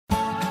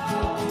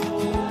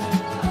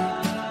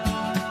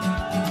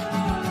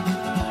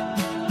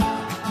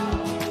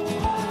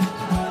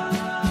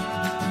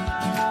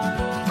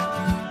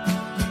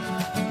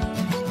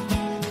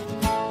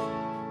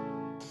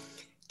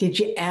Did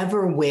you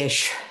ever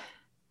wish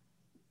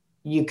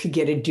you could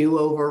get a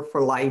do-over for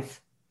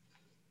life?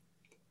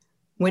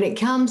 When it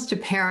comes to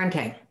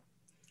parenting,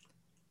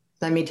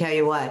 let me tell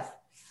you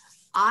what,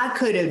 I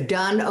could have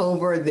done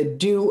over the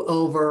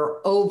do-over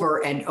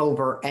over and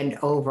over and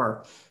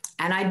over,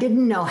 and I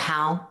didn't know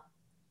how.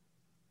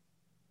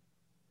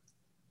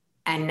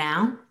 And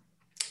now,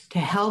 to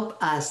help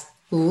us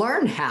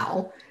learn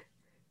how,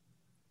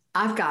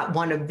 I've got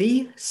one of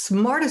the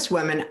smartest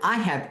women I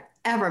have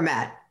ever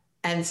met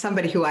and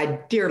somebody who I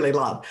dearly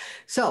love.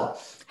 So,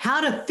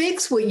 how to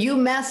fix what you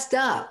messed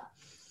up.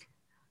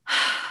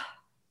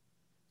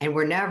 And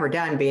we're never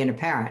done being a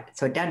parent,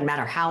 so it doesn't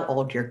matter how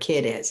old your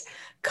kid is.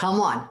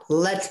 Come on,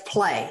 let's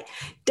play.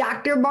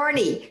 Dr.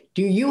 Marny,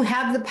 do you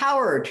have the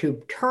power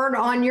to turn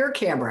on your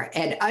camera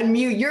and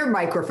unmute your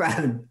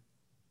microphone?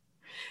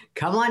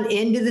 Come on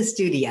into the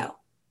studio.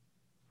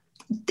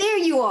 There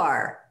you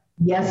are.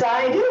 Yes,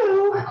 I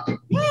do.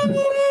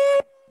 Yay!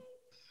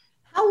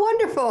 How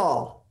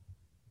wonderful.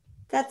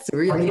 That's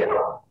really good.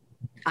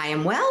 I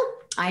am well.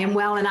 I am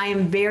well, and I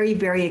am very,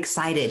 very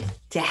excited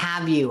to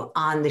have you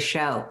on the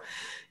show.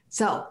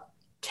 So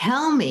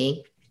tell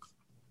me,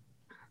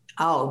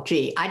 oh,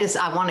 gee, I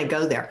want to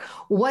go there.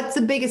 What's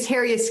the biggest,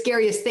 hairiest,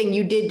 scariest thing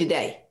you did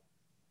today?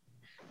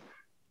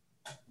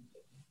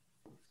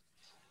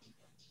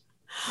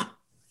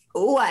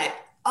 What?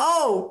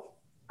 Oh.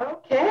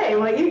 Okay,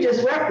 well, you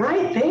just went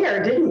right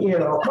there, didn't you?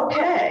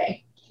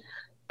 Okay.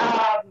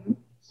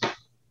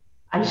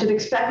 I should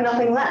expect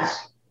nothing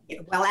less.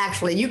 Well,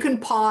 actually, you can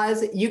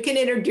pause. You can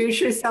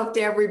introduce yourself to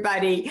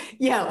everybody.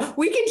 Yeah,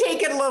 we can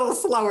take it a little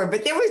slower,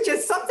 but there was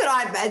just something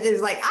I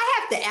was like, I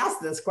have to ask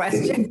this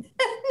question.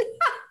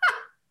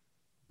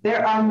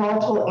 There are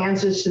multiple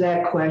answers to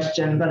that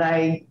question, but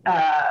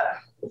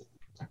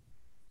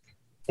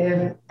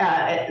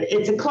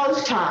it's a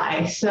close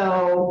tie.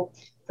 So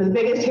for the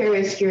biggest,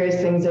 hairiest, scariest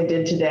things I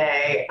did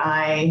today,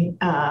 I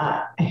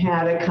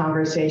had a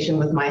conversation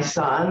with my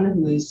son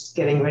who's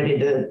getting ready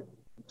to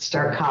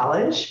start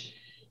college,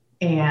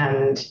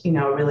 and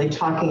really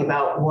talking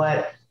about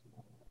what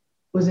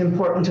was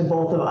important to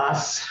both of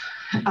us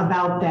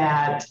about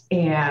that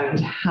and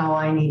how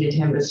I needed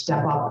him to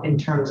step up in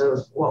terms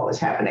of what was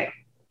happening.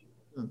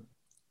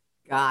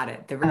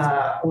 It.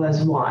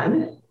 Was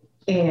one.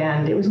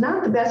 And it was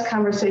not the best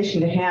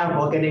conversation to have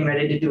while getting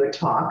ready to do a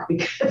talk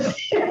because,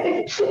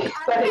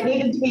 but it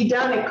needed to be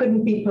done. It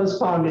couldn't be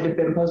postponed. It had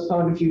been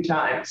postponed a few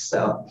times.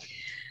 So,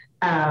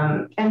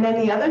 and then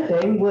the other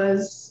thing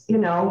was,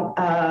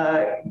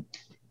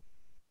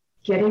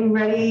 getting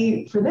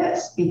ready for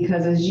this,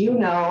 because as you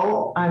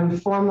know, I'm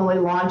formally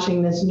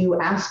launching this new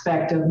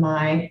aspect of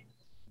my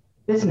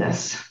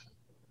business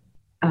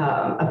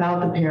about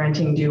the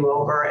parenting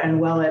do-over. And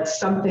while it's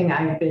something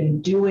I've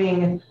been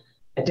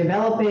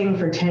developing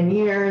for 10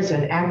 years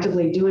and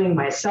actively doing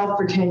myself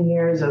for 10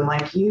 years, and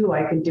like you,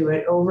 I could do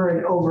it over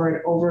and over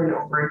and over and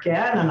over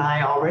again. And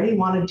I already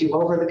want to do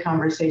over the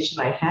conversation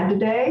I had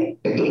today,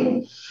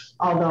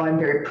 although I'm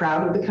very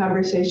proud of the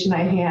conversation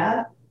I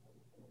had.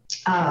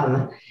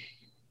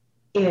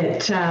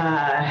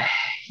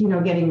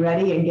 Getting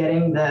ready and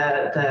getting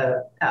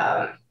the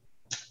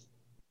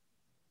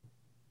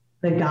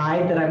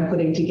guide that I'm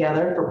putting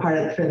together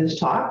for this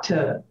talk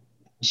to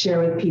share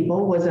with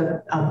people was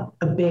a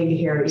big,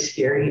 hairy,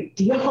 scary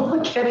deal.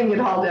 Getting it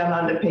all down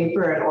onto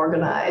paper and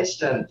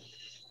organized, and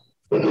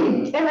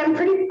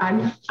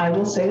I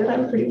will say that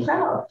I'm pretty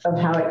proud of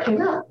how it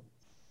came out.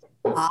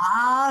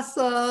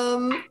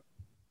 Awesome.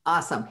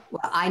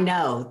 Well, I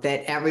know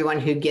that everyone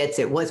who gets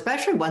it, well,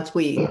 especially once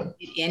we get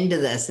into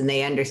this and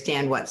they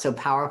understand what's so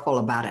powerful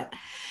about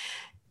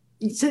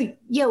it. So,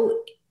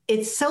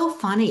 it's so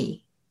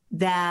funny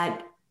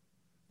that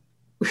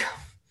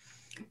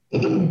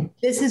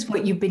this is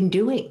what you've been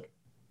doing.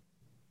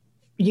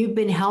 You've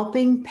been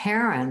helping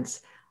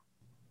parents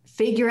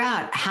figure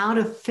out how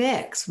to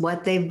fix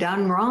what they've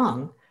done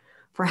wrong.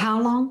 For how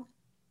long?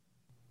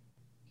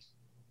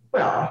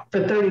 Well,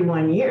 for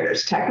 31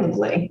 years,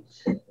 technically.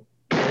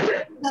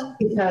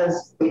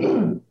 Because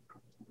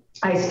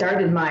I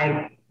started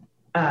my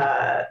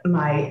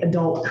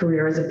adult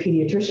career as a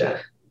pediatrician.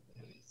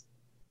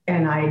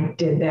 And I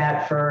did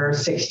that for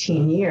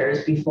 16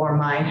 years before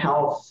my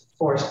health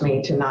forced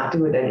me to not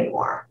do it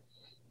anymore.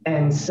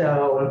 And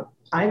so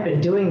I've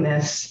been doing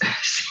this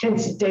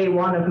since day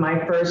one of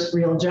my first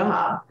real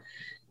job.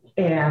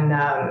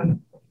 And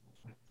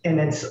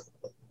it's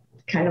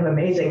kind of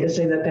amazing to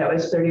say that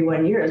was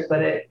 31 years,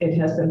 but it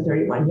has been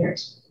 31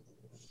 years.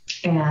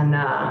 And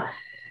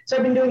so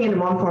I've been doing it in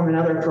one form or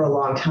another for a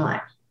long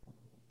time.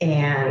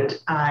 And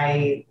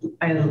I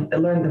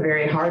learned the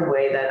very hard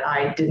way that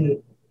I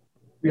didn't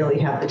really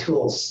have the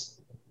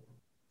tools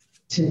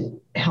to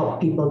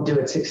help people do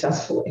it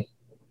successfully,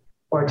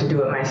 or to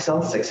do it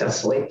myself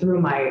successfully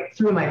through my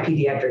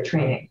pediatric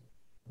training.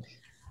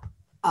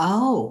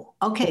 Oh,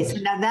 okay. So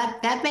now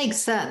that makes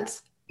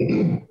sense.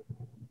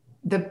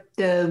 But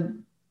no,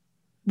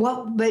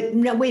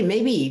 wait,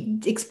 maybe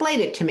explain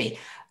it to me,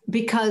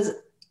 because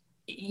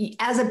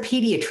as a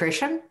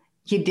pediatrician,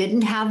 you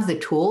didn't have the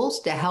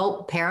tools to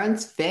help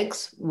parents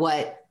fix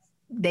what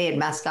they had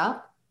messed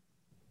up?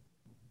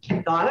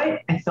 I thought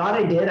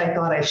I did. I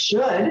thought I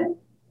should.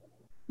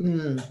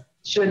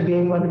 Should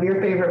being one of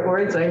your favorite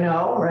words, I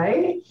know,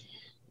 right?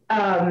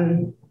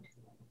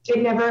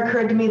 It never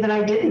occurred to me that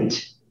I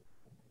didn't.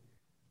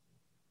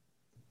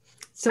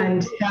 So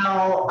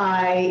until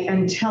I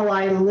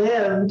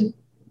lived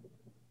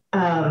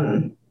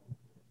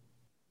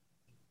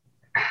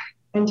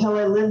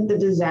the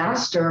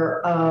disaster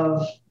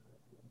of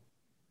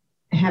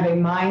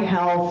having my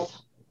health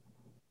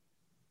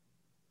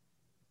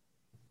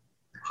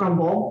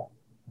crumble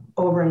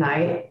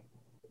overnight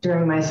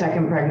during my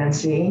second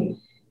pregnancy,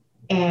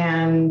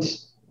 and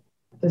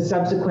the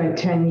subsequent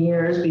 10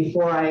 years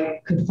before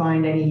I could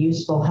find any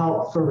useful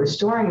help for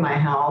restoring my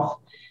health,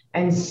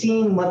 and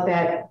seeing what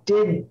that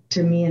did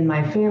to me and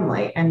my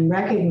family, and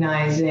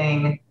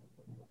recognizing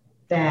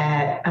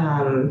that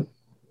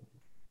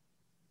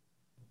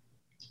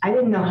I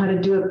didn't know how to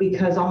do it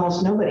because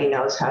almost nobody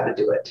knows how to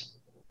do it.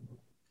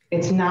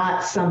 It's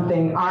not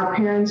something our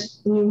parents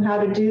knew how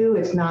to do.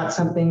 It's not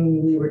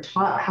something we were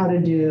taught how to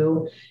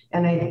do.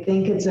 And I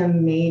think it's a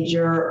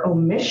major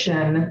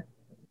omission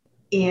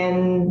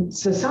in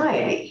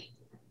society.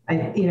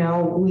 If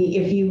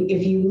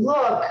you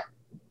look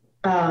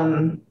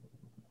at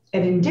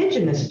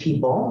Indigenous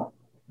people,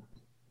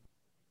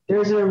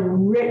 there's a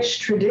rich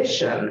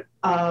tradition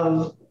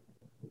of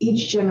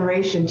each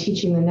generation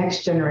teaching the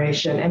next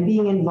generation and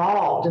being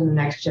involved in the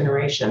next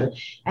generation,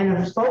 and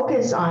a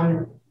focus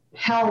on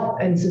health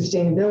and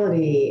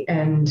sustainability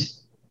and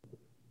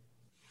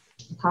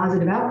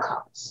positive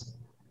outcomes.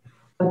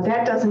 But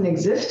that doesn't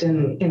exist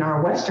in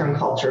our Western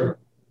culture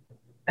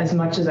as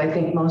much as I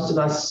think most of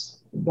us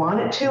want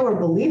it to or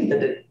believe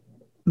that it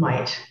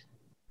might.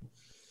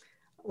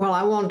 Well,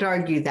 I won't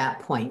argue that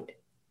point.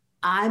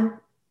 I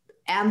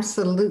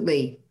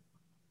absolutely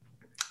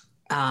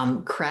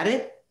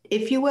credit,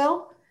 if you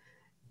will,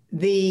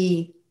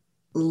 the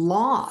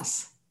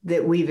loss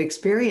that we've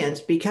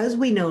experienced because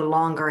we no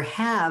longer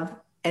have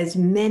as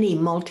many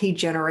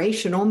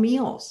multi-generational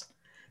meals,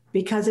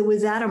 because it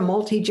was at a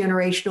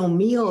multi-generational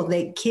meal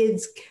that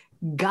kids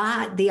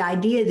got the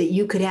idea that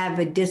you could have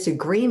a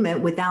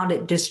disagreement without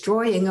it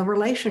destroying a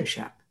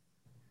relationship.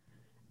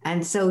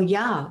 And so,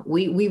 yeah,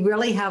 we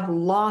really have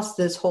lost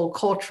this whole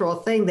cultural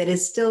thing that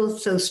is still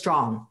so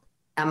strong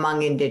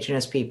among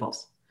Indigenous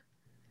peoples.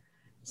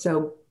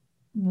 So,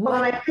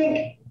 well, I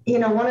think,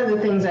 one of the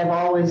things I've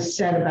always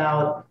said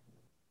about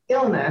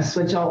illness,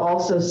 which I'll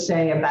also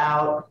say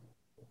about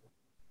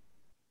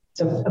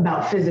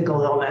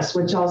physical illness,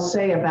 which I'll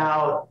say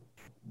about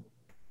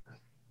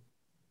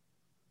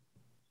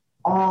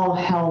all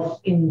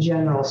health in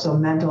general, so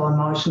mental,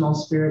 emotional,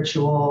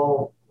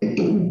 spiritual,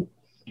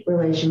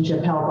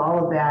 relationship health,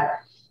 all of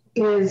that,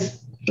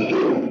 is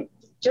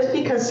just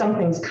because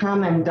something's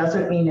common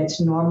doesn't mean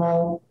it's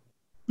normal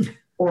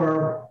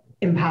or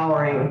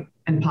empowering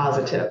and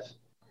positive.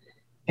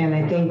 And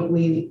I think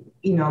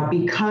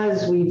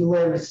because we've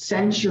lived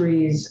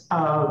centuries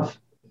of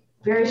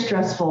very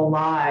stressful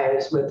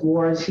lives with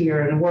wars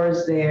here and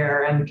wars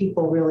there and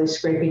people really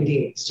scraping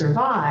to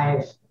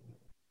survive,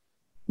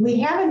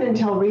 we haven't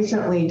until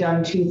recently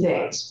done two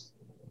things.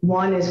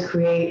 One is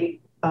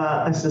create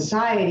a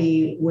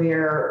society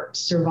where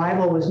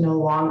survival was no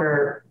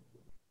longer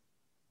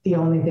the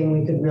only thing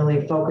we could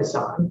really focus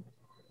on.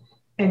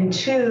 And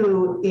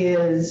two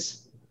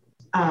is,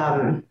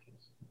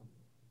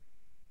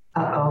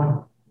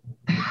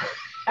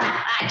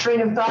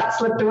 train of thought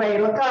slipped away.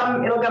 It'll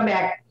come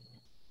back.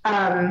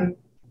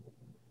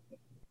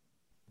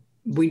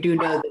 We do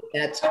know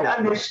that's true.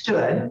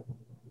 Understood.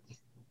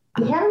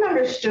 We haven't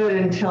understood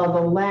until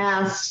the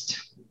last,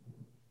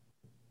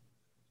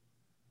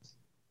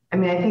 I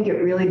think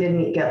it really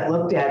didn't get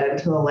looked at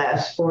until the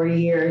last 40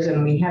 years,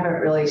 and we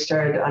haven't really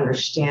started to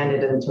understand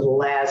it until the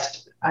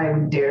last, I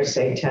dare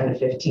say, 10 to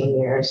 15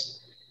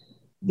 years.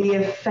 The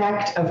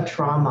effect of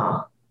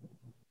trauma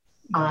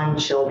on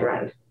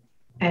children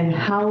and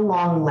how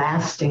long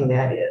lasting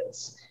that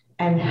is,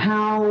 and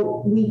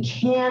how we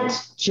can't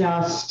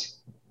just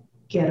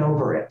get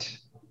over it.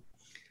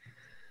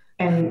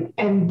 And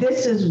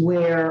this is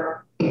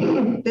where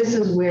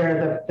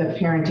the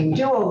parenting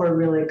do-over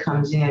really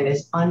comes in,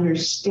 is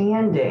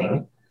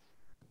understanding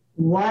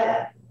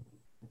what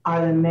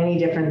are the many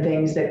different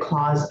things that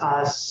cause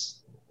us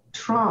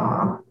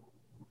trauma.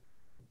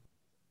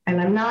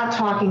 And I'm not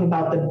talking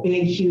about the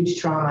big,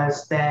 huge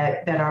traumas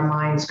that our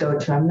minds go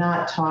to. I'm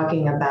not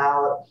talking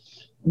about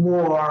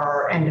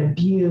war and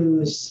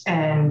abuse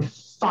and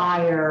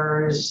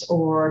fires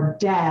or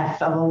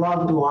death of a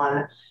loved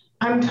one.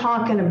 I'm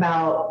talking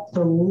about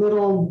the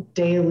little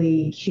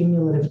daily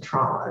cumulative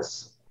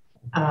traumas.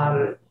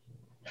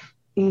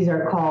 These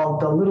are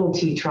called the little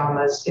t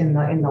traumas in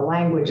the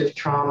language of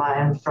trauma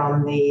and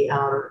from the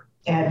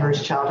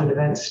adverse childhood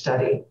events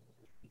study.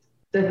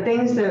 The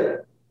things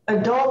that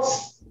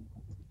adults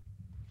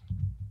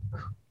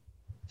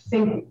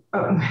think,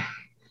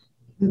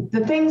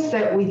 the things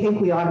that we think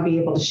we ought to be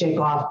able to shake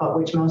off, but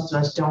which most of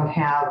us don't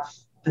have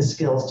the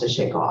skills to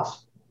shake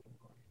off.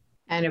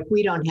 And if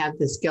we don't have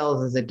the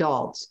skills as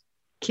adults,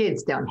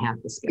 kids don't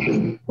have the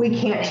skills. We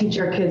can't teach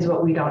our kids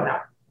what we don't know.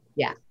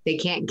 Yeah, they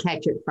can't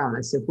catch it from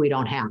us if we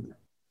don't have it.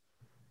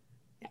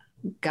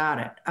 Yeah, got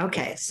it.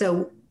 Okay,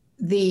 so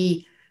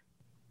the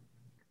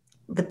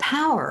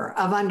power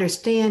of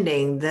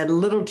understanding the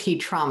little t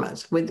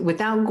traumas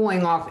without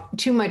going off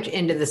too much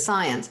into the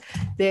science,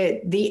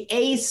 the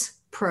ACE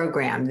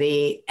program,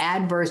 the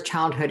Adverse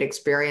Childhood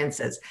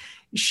Experiences,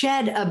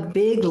 shed a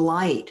big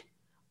light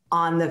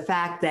on the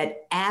fact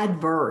that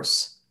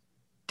adverse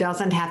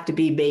doesn't have to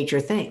be major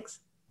things.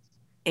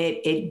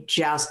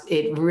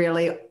 It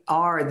really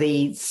are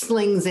the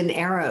slings and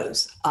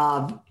arrows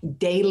of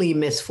daily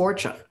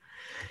misfortune.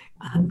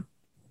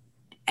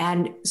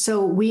 And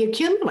so we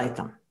accumulate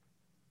them.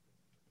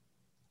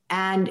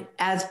 And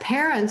as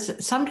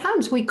parents,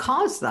 sometimes we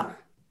cause them.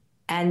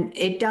 And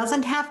it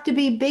doesn't have to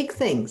be big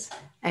things.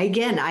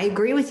 Again, I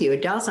agree with you,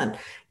 it doesn't.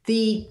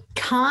 The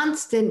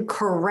constant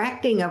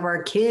correcting of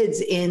our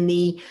kids in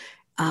the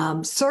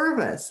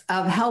service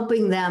of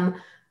helping them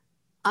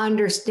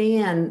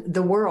understand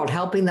the world,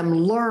 helping them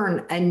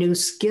learn a new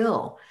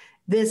skill.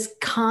 This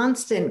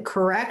constant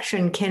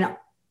correction can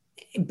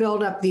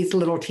build up these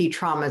little t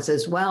traumas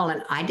as well.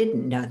 And I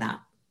didn't know that.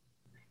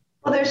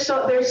 Well,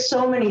 there's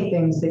so many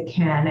things that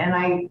can, and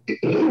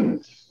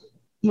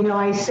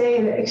I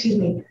say that, excuse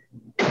me,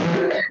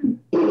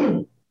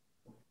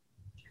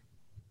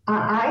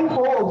 I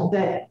hold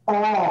that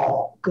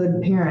all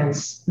good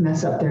parents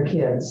mess up their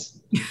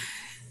kids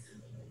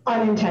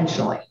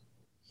unintentionally.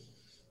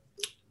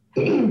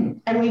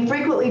 And we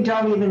frequently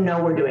don't even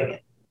know we're doing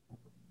it.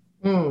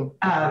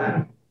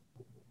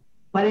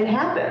 But it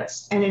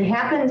happens. And it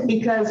happens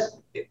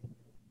because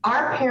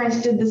our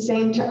parents did the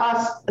same to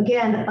us,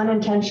 again,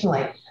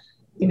 unintentionally.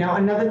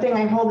 Another thing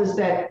I hold is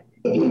that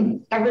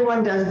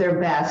everyone does their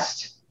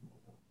best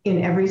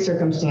in every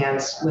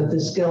circumstance with the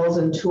skills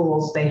and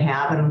tools they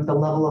have and with the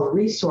level of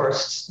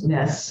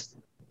resourcedness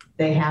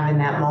they have in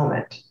that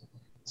moment.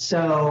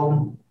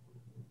 So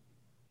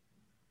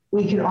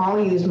we can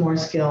all use more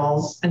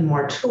skills and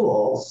more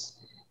tools.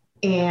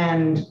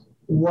 And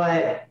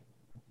what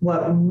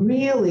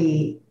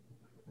really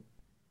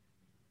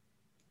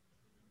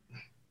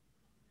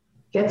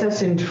gets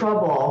us in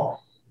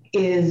trouble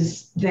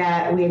is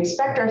that we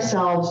expect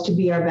ourselves to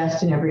be our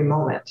best in every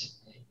moment.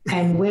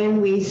 And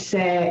when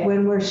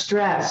we're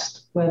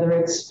stressed, whether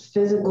it's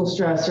physical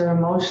stress or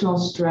emotional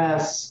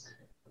stress,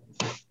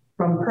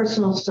 from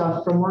personal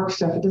stuff, from work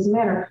stuff, it doesn't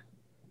matter.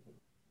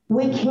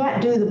 We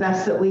can't do the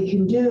best that we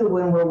can do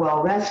when we're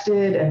well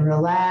rested and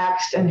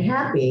relaxed and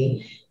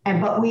happy.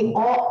 But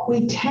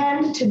we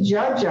tend to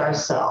judge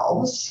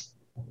ourselves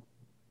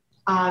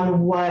on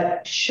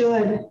what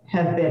should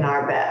have been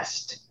our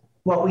best,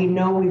 what we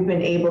know we've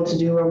been able to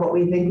do or what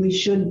we think we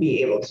should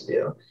be able to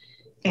do.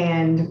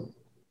 And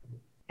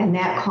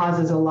that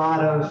causes a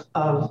lot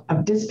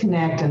of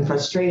disconnect and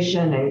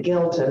frustration and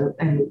guilt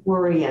and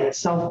worry and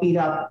self-beat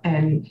up.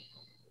 And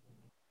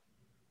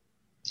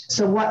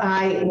so what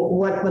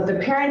the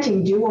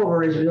parenting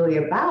do-over is really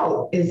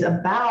about is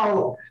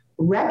about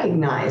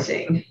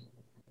recognizing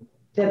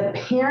that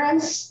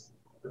parents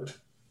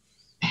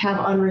have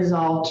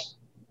unresolved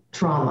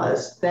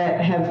traumas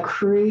that have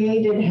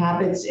created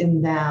habits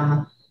in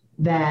them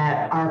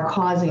that are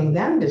causing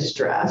them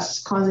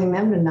distress, causing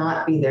them to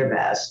not be their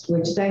best,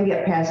 which then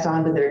get passed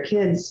on to their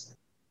kids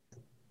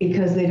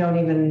because they don't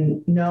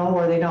even know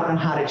or they don't know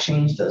how to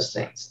change those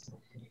things.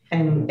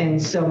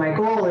 And so my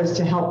goal is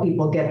to help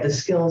people get the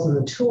skills and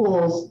the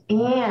tools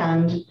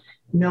and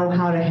know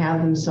how to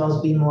have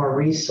themselves be more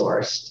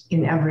resourced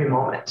in every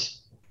moment.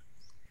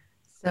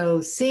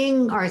 So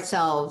seeing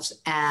ourselves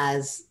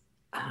as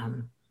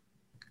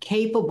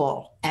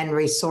capable and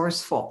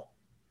resourceful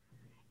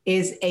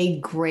is a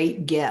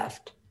great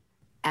gift.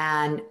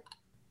 And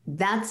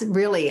that's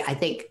really, I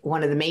think,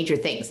 one of the major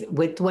things.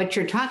 With what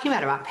you're talking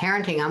about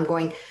parenting, I'm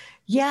going,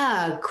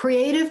 yeah,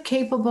 creative,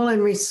 capable,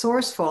 and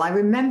resourceful. I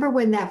remember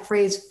when that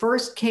phrase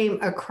first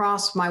came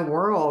across my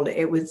world.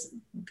 It was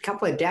a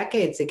couple of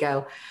decades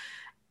ago.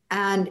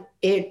 And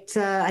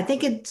I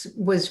think it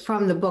was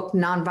from the book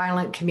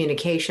Nonviolent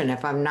Communication,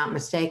 if I'm not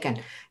mistaken,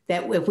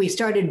 that if we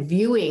started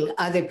viewing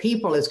other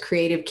people as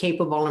creative,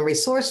 capable, and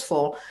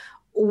resourceful,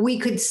 we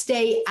could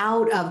stay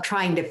out of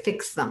trying to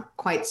fix them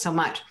quite so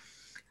much.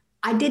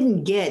 I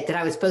didn't get that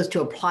I was supposed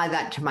to apply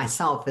that to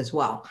myself as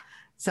well.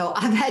 So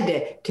I've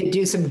had to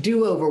do some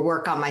do-over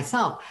work on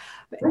myself.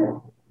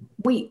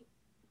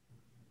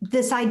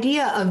 This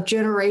idea of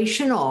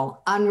generational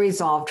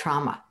unresolved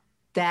trauma,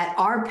 that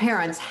our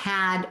parents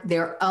had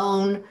their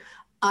own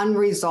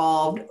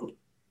unresolved,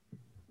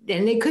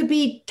 and they could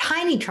be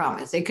tiny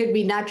traumas. They could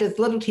be not just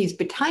little t's,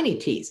 but tiny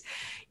t's.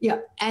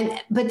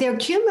 But they're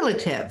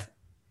cumulative,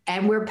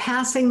 and we're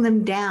passing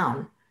them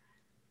down,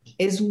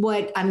 is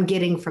what I'm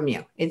getting from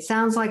you. It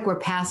sounds like we're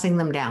passing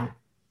them down.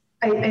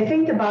 I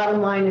think the bottom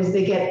line is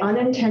they get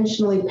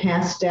unintentionally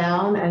passed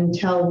down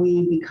until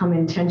we become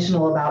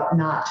intentional about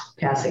not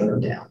passing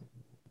them down.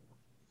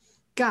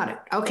 Got it.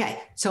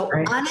 Okay. So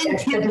right?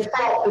 unintended.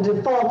 The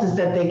default is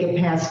that they get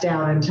passed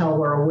down until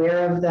we're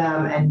aware of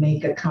them and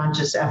make a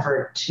conscious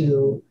effort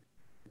to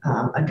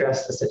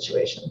address the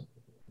situation.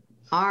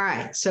 All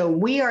right. So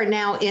we are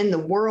now in the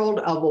world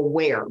of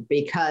aware,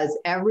 because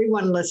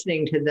everyone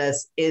listening to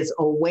this is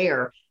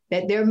aware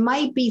that there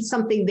might be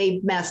something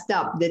they've messed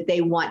up that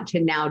they want to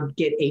now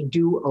get a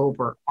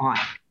do-over on.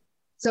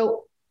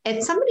 So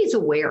if somebody's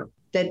aware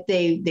that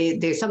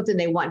there's something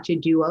they want to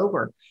do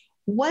over,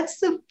 what's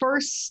the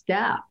first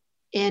step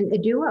in a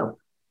do-over?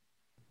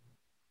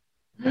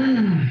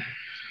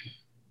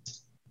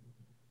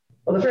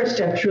 Well, the first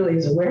step truly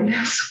is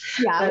awareness.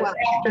 Yeah. Well,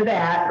 after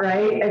that,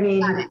 right? I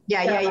mean,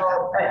 yeah.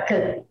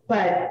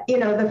 But you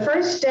know, the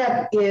first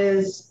step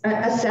is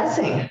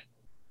assessing.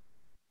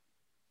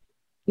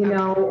 You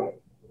know,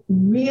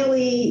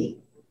 really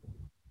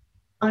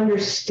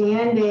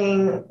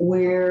understanding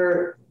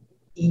where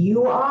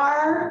you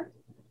are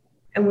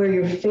and where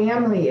your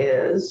family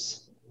is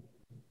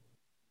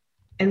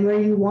and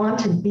where you want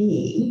to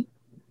be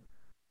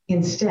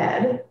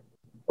instead,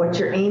 what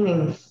you're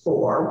aiming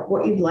for,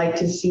 what you'd like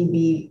to see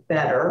be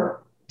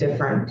better,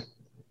 different,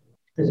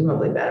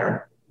 presumably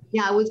better.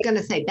 Yeah, I was going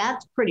to say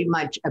that's pretty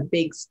much a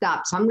big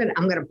stop. So I'm going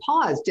to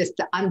pause just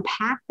to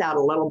unpack that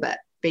a little bit,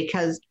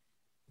 because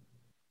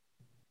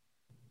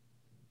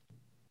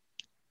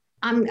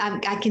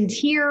I can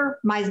hear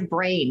my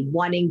brain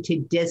wanting to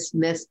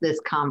dismiss this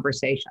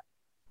conversation.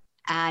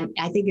 And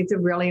I think it's a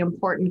really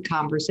important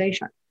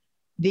conversation.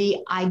 The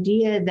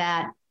idea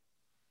that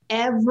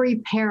every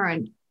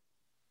parent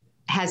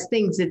has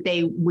things that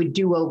they would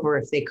do over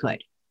if they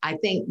could. I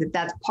think that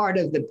that's part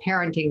of the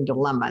parenting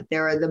dilemma.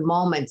 There are the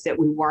moments that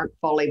we weren't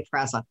fully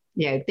present,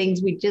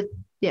 things we just,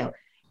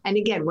 and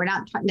again, we're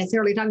not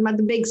necessarily talking about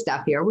the big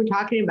stuff here. We're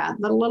talking about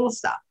the little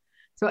stuff.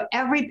 So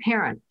every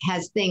parent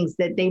has things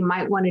that they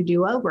might want to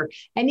do over.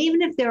 And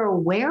even if they're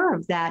aware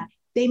of that,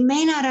 they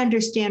may not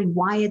understand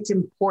why it's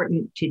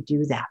important to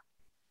do that.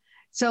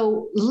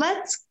 So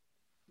let's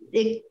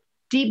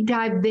deep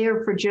dive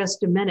there for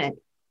just a minute.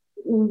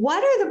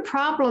 What are the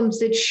problems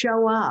that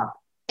show up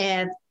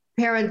if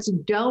parents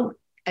don't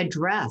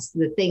address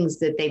the things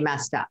that they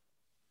messed up?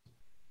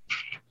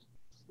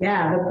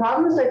 Yeah, the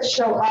problems that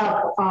show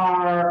up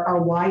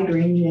are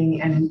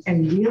wide-ranging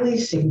and really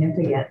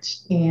significant.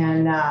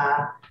 And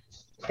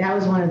that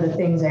was one of the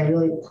things I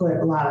really put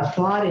a lot of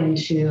thought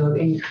into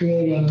in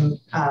creating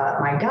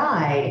my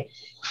guide.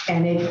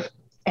 And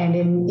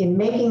in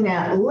making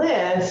that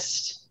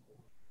list,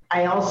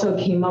 I also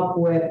came up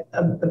with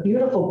a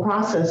beautiful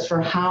process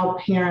for how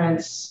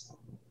parents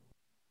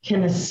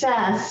can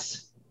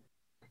assess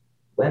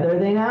whether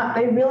they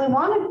really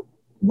wanted,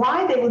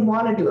 why they would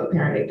want to do a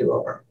parenting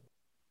do-over.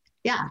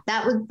 Yeah,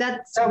 that's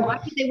why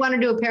did they want to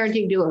do a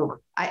parenting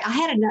do-over? I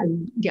had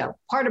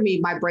part of me,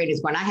 my brain is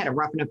going, I had a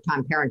rough enough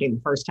time parenting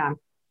the first time.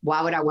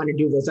 Why would I want to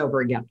do this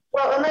over again?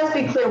 Well, and let's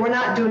be clear, we're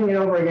not doing it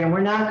over again. We're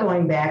not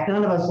going back.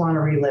 None of us want to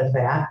relive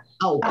that.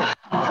 Oh,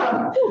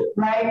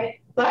 right.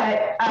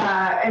 But,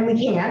 and we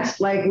can't,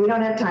 we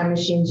don't have time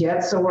machines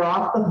yet, so we're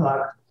off the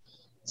hook.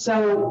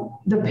 So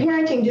the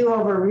parenting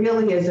do-over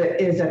really is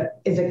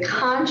a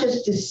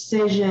conscious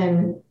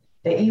decision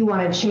that you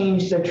want to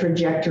change the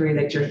trajectory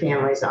that your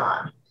family's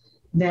on,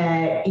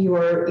 that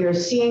you're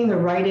seeing the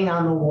writing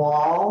on the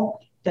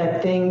wall,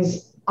 that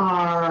things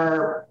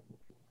are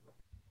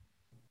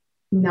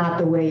not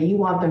the way you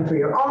want them for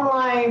your own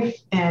life,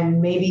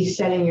 and maybe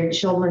setting your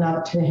children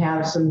up to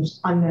have some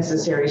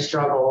unnecessary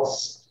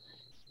struggles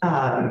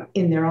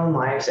in their own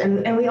lives.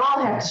 And we all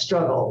have to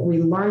struggle.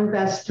 We learn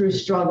best through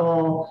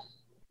struggle.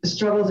 The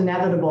struggle is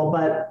inevitable,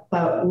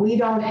 but we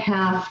don't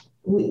have,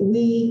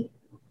 we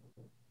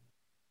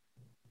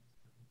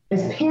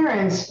as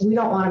parents, we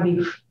don't want to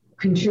be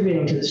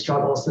contributing to the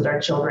struggles that our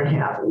children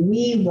have.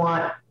 We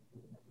want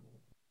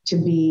to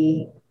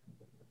be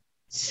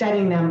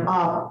setting them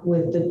up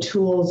with the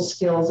tools,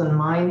 skills, and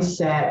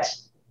mindset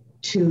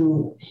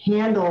to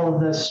handle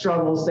the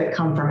struggles that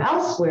come from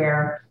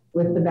elsewhere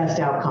with the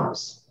best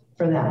outcomes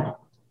for them.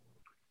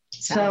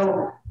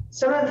 So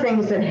some of the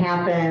things that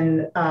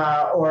happen,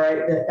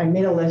 I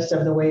made a list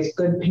of the ways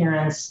good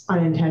parents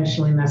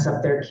unintentionally mess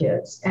up their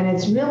kids. And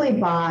it's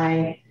really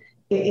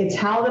it's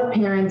how the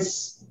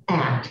parents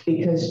act,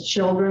 because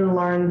children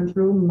learn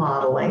through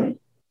modeling,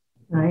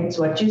 right? It's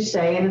what you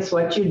say and it's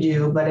what you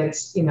do, but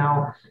it's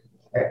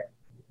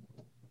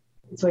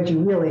what you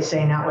really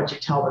say, not what you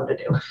tell them to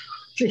do.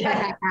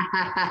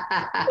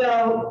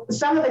 So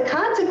some of the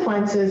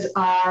consequences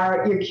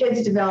are your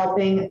kids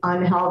developing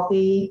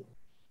unhealthy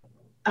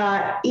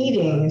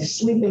eating,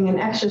 sleeping, and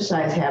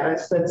exercise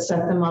habits that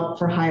set them up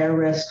for higher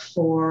risk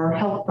for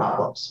health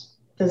problems,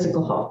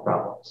 physical health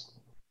problems.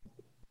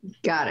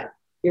 Got it.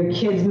 Your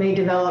kids may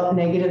develop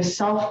negative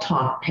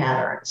self-talk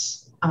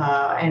patterns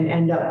and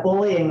end up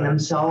bullying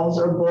themselves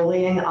or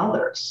bullying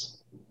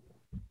others.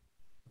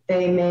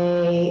 They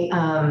may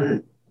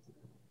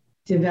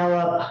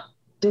develop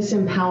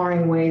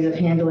disempowering ways of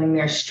handling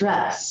their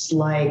stress,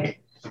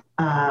 like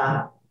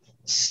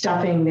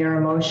stuffing their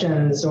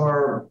emotions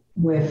or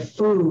with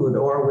food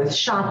or with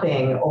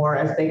shopping, or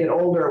as they get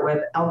older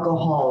with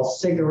alcohol,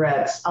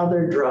 cigarettes,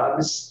 other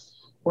drugs,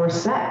 or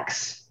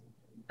sex.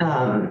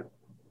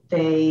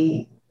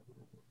 They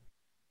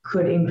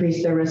could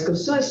increase their risk of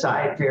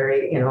suicide,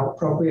 very,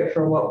 appropriate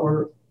for what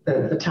we're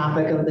the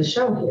topic of the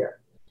show here.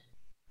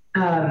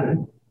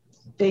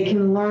 They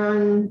can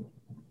learn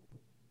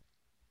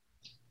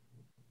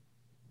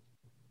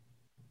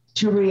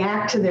to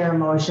react to their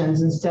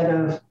emotions instead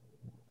of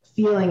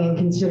feeling and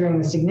considering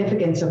the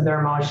significance of their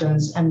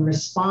emotions and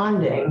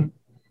responding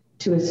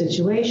to a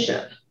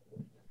situation.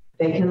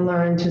 They can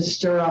learn to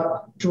stir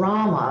up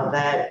drama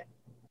that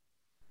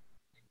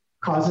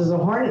causes a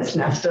hornet's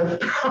nest of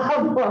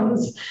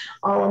problems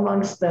all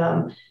amongst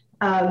them.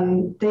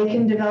 They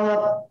can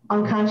develop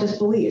unconscious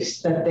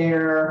beliefs that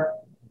they're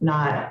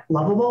not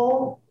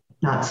lovable,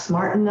 not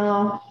smart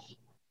enough,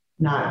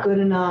 not good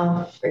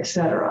enough,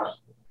 etc.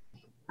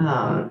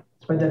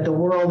 Or that the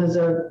world is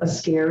a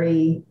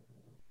scary,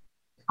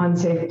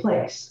 unsafe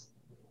place.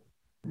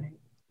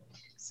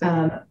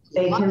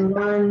 They can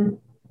learn,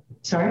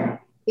 sorry?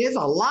 There's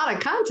a lot of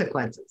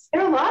consequences.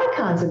 There are a lot of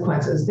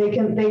consequences. They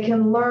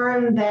can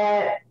learn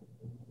that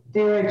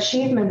their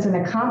achievements and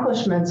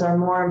accomplishments are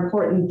more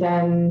important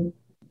than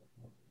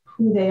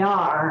who they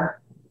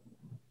are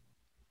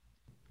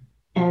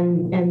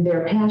and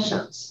their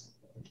passions.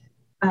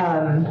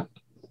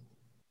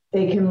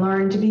 They can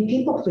learn to be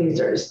people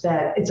pleasers,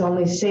 that it's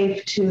only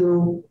safe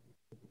to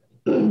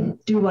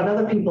do what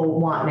other people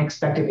want and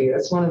expect of you.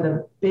 That's one of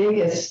the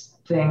biggest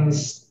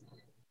things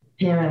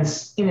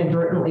parents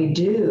inadvertently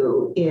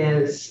do,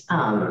 is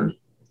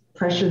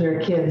pressure their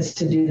kids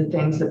to do the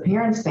things that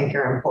parents think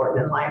are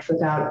important in life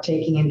without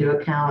taking into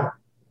account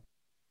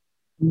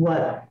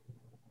what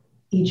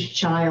each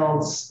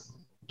child's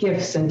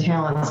gifts and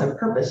talents and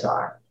purpose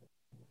are.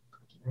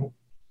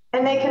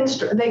 And they can,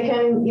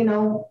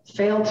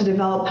 fail to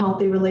develop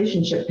healthy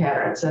relationship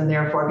patterns and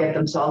therefore get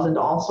themselves into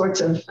all sorts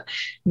of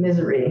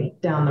misery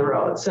down the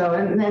road. So,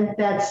 and then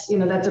that's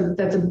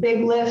a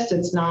big list.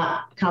 It's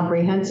not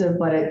comprehensive,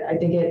 but I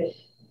think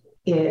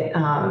it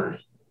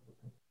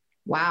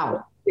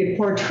wow. It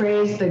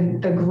portrays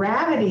the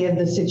gravity of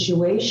the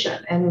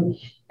situation, and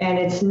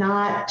it's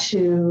not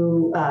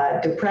to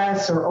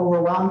depress or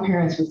overwhelm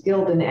parents with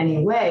guilt in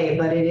any way,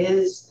 but it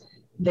is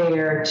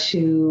there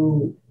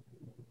to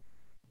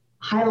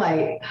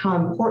highlight how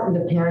important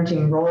the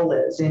parenting role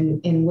is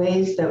in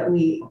ways that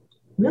we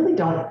really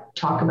don't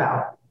talk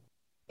about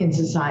in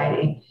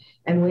society,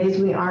 and ways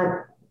we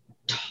aren't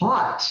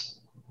taught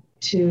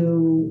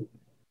to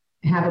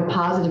have a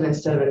positive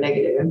instead of a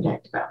negative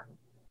impact about.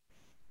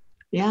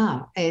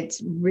 Yeah,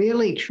 it's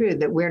really true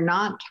that we're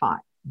not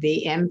taught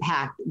the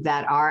impact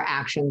that our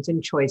actions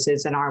and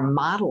choices and our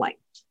modeling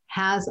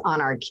has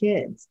on our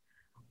kids.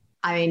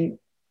 I mean,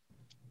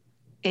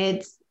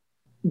 it's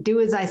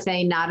do as I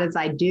say, not as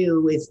I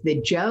do is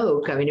the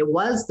joke. I mean, it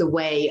was the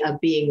way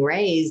of being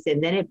raised,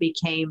 and then it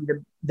became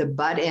the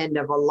butt end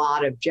of a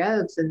lot of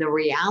jokes. And the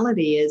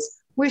reality is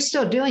we're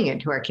still doing it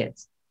to our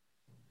kids.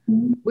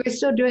 Mm-hmm. We're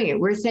still doing it.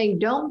 We're saying,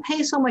 don't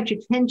pay so much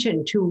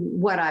attention to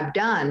what I've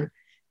done.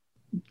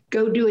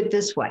 Go do it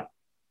this way.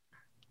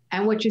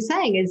 And what you're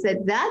saying is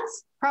that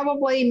that's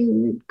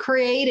probably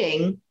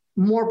creating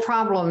more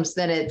problems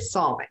than it's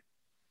solving.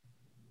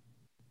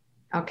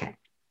 Okay.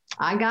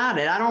 I got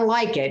it. I don't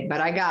like it,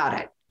 but I got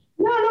it.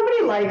 No,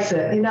 nobody likes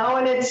it,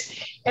 and it's,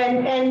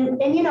 and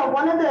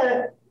one of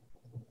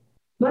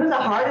the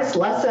hardest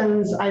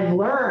lessons I've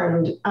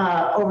learned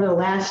over the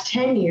last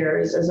 10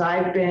 years as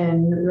I've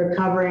been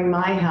recovering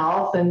my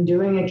health and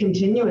doing a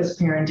continuous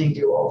parenting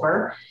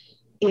do-over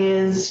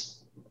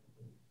is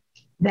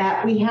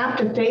that we have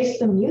to face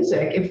the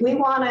music. If we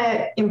want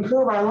to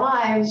improve our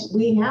lives,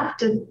 we have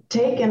to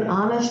take an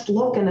honest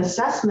look and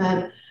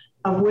assessment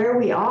of where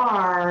we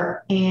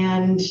are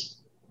and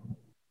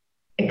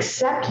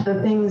accept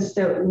the things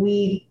that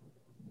we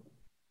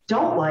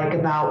don't like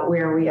about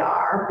where we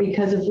are,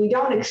 because if we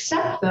don't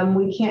accept them,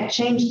 we can't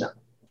change them.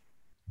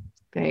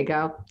 There you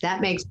go.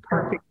 That makes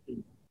perfect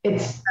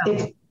sense.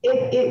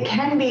 It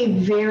can be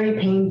very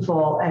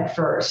painful at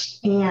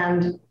first.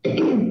 And,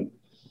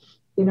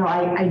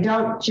 I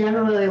don't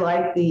generally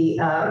like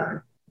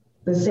the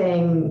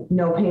saying,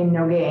 no pain,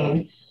 no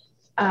gain,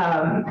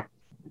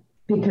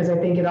 because I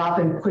think it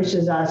often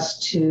pushes us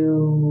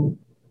to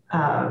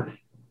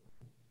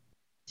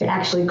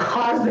actually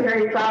cause the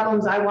very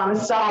problems I want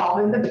to solve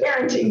in the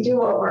parenting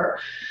do-over.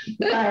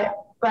 But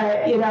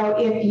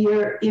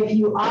if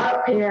you are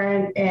a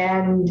parent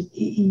and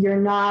you're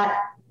not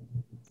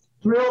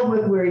thrilled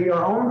with where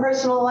your own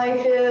personal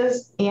life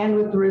is and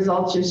with the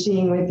results you're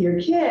seeing with your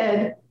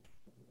kid,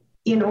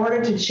 in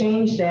order to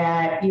change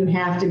that, you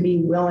have to be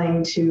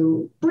willing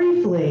to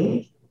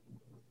briefly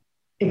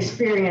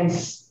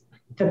experience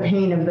the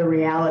pain of the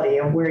reality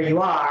of where you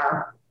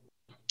are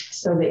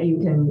so that you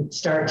can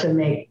start to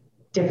make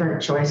different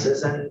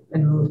choices and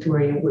move to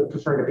where you would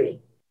prefer to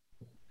be.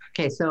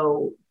 Okay,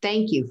 so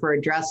thank you for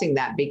addressing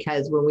that,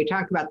 because when we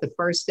talked about the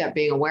first step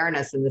being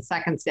awareness and the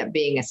second step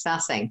being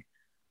assessing,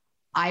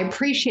 I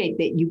appreciate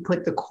that you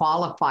put the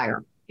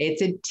qualifier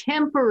It's a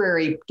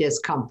temporary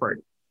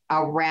discomfort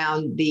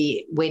around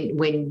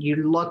when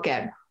you look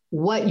at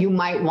what you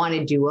might want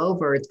to do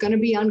over. It's going to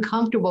be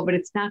uncomfortable, but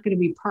it's not going to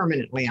be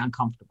permanently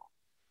uncomfortable.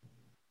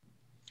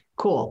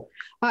 Cool.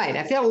 All right.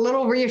 I feel a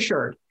little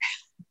reassured.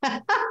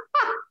 And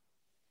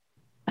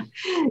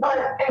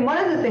one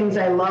of the things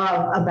I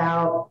love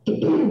about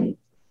the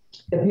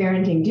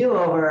parenting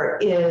do-over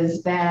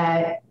is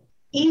that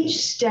each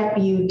step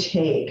you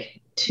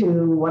take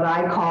to what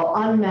I call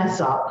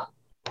unmess up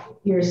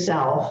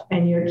yourself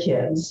and your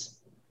kids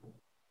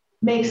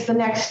makes the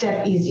next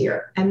step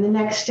easier and the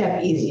next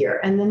step easier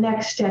and the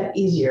next step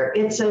easier.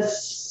 It's a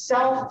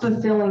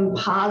self-fulfilling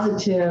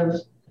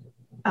positive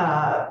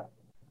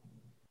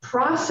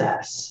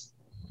process.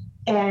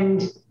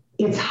 And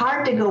it's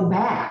hard to go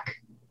back.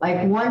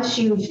 Like once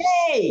you've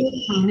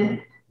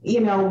seen,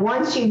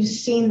 once you've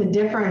seen the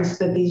difference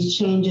that these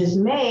changes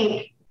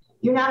make,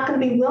 you're not going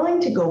to be willing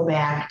to go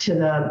back to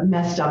the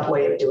messed up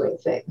way of doing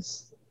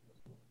things.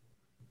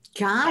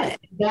 Got it.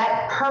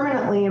 That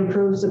permanently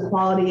improves the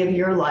quality of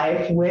your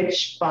life,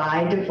 which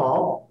by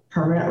default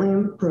permanently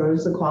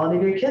improves the quality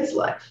of your kid's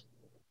life.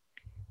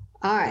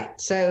 All right.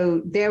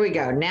 So there we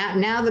go.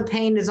 Now the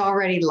pain is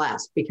already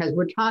less because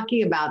we're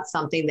talking about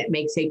something that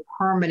makes a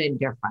permanent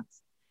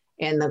difference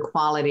in the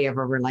quality of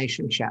a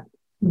relationship.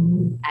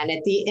 Mm-hmm. And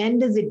at the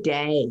end of the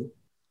day,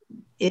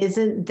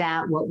 isn't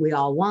that what we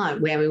all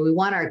want? We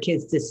want our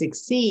kids to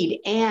succeed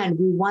and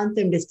we want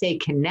them to stay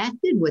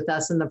connected with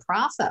us in the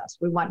process.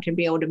 We want to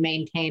be able to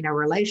maintain a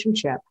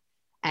relationship.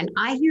 And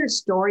I hear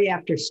story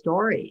after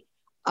story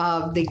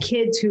of the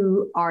kids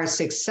who are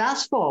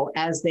successful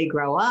as they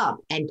grow up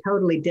and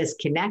totally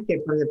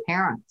disconnected from the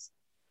parents.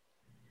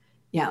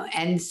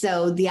 And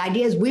so the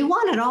idea is we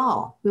want it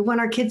all. We want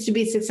our kids to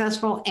be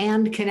successful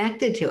and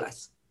connected to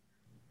us.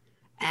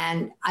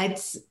 And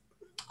it's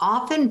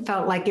often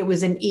felt like it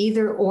was an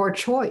either or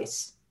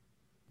choice.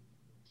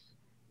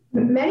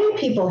 Many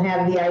people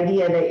have the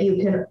idea that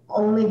you can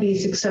only be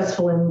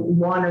successful in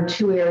one or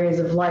two areas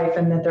of life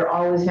and that there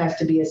always has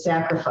to be a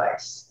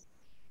sacrifice.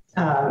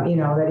 That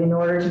in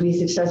order to be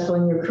successful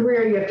in your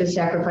career, you have to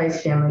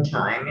sacrifice family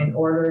time. In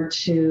order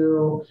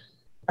to,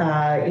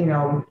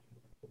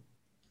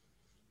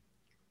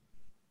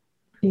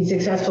 be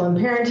successful in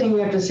parenting, you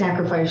have to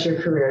sacrifice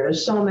your career.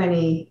 There's so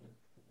many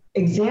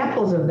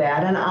examples of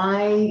that. And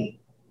I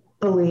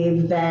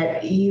believe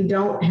that you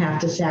don't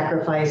have to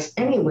sacrifice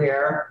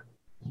anywhere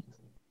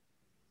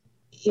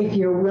if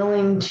you're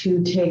willing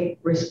to take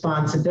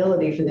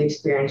responsibility for the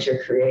experience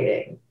you're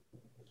creating.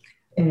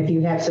 And if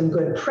you have some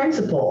good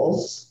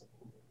principles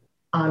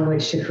on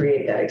which to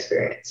create that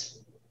experience.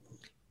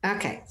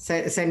 Okay.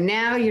 So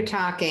now you're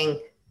talking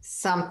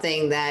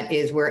something that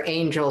is where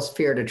angels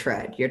fear to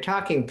tread. You're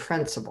talking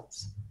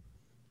principles.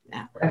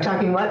 Now, I'm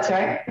talking what,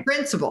 sorry?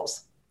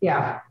 Principles.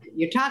 Yeah.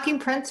 You're talking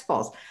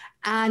principles.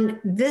 And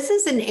this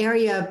is an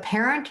area of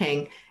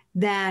parenting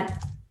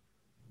that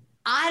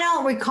I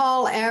don't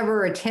recall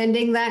ever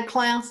attending that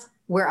class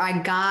where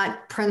I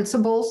got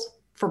principles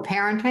for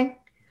parenting.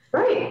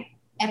 Right.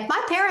 If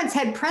my parents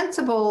had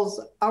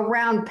principles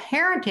around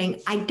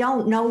parenting, I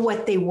don't know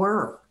what they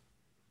were.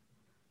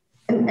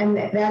 And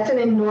that's an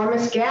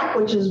enormous gap,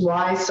 which is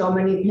why so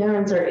many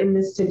parents are in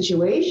this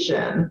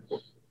situation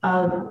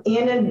of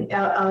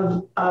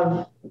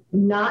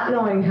not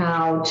knowing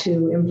how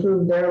to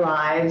improve their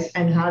lives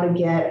and how to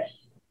get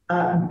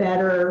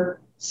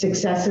better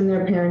success in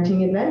their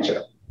parenting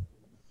adventure.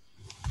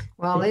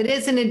 Well, it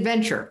is an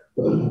adventure.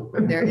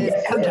 There is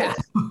no doubt.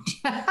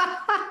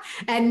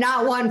 And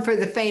not one for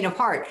the faint of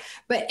heart.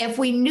 But if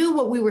we knew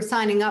what we were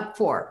signing up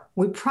for,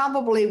 we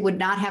probably would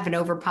not have an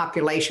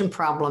overpopulation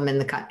problem in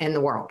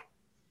the world.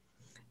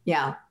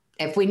 Yeah,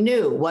 if we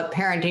knew what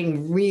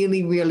parenting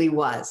really, really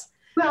was.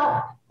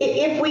 Well,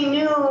 if we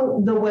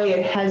knew the way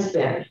it has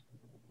been,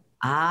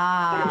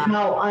 and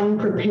how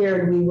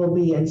unprepared we will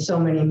be in so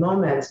many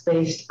moments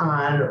based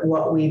on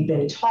what we've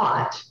been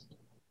taught.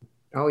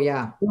 Oh,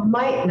 yeah. We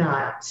might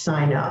not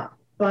sign up.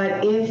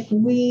 But if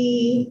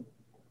we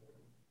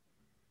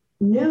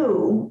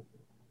knew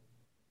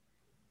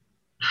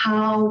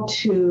how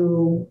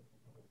to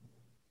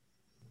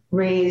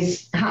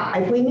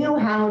if we knew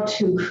how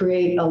to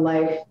create a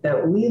life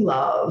that we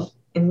love,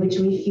 in which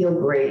we feel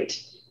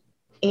great,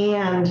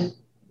 and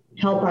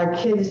help our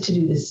kids to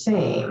do the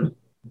same,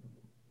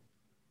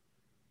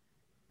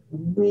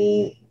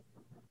 we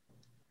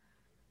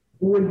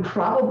would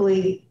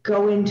probably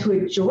go into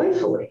it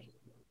joyfully.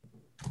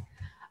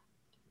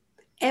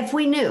 If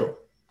we knew.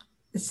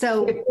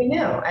 So if we knew,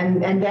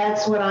 and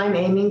that's what I'm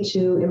aiming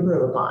to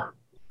improve upon.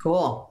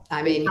 Cool.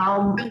 I mean, we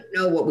don't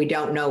know what we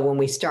don't know when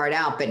we start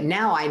out, but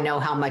now I know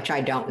how much I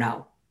don't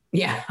know.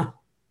 Yeah.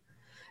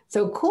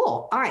 So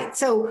cool. All right.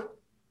 So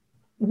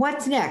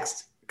what's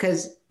next?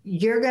 Because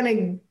you're going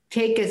to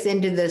take us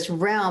into this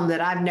realm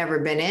that I've never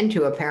been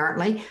into,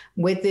 apparently,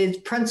 with this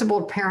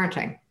principled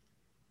parenting.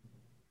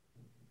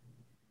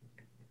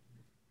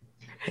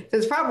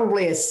 There's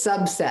probably a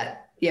subset.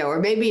 Yeah, or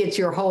maybe it's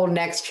your whole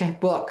next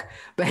book,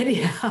 but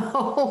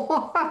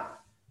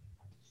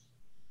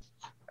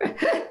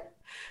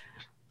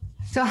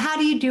So how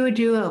do you do a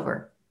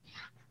do-over?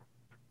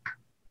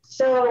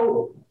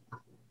 So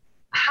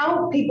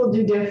how people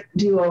do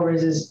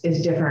do-overs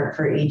is different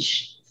for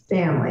each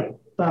family.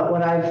 But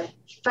what I've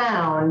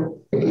found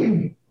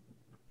in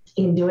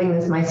doing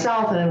this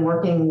myself and in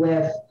working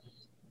with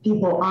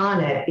people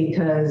on it,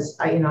 because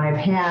I've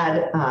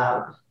had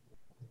a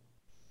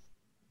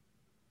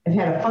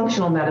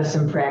functional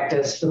medicine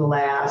practice for the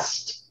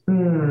last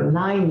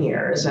 9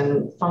 years,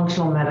 and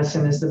functional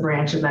medicine is the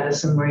branch of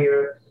medicine where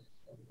you're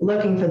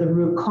looking for the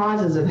root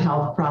causes of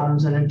health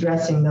problems and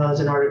addressing those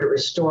in order to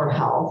restore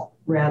health,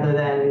 rather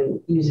than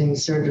using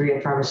surgery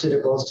and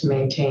pharmaceuticals to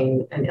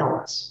maintain an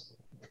illness.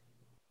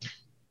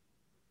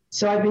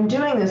 So I've been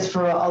doing this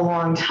for a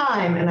long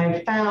time, and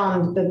I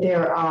found that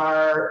there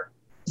are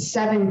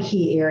 7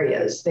 key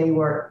areas. They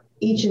were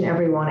each and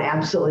every one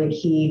absolutely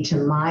key to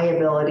my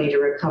ability to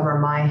recover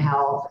my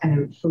health and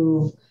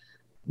improve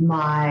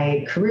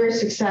my career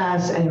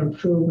success and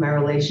improve my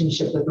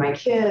relationship with my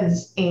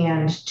kids,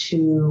 and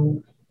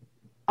to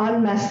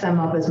unmess them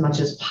up as much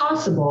as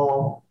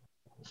possible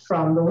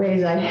from the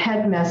ways I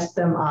had messed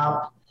them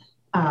up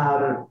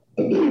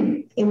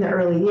in the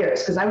early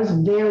years. Because I was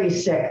very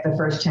sick the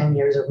first 10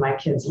 years of my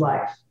kid's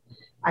life.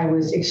 I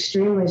was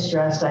extremely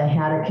stressed. I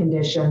had a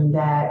condition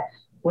that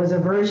was a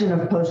version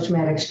of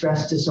post-traumatic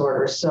stress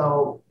disorder.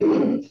 So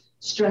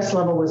stress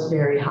level was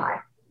very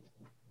high.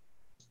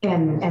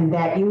 And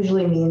that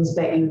usually means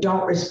that you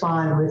don't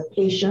respond with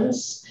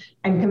patience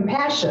and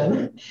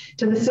compassion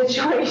to the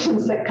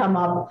situations that come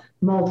up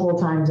multiple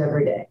times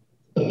every day.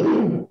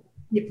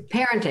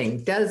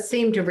 Parenting does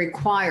seem to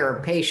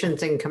require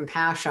patience and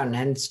compassion,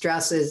 and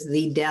stress is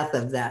the death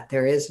of that.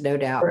 There is no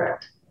doubt.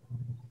 Correct.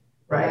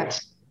 Right.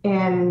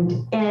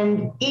 And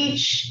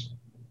each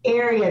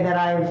area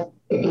that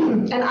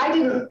and I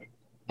didn't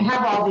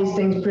have all these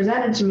things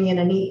presented to me in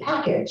a neat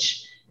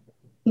package.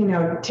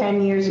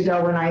 10 years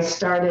ago when I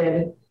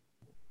started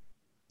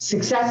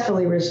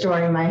successfully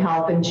restoring my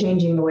health and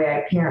changing the way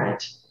I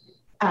parent,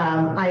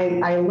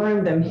 I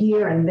learned them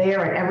here and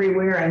there and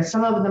everywhere. And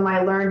some of them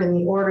I learned in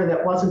the order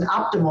that wasn't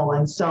optimal.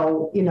 And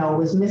so,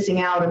 was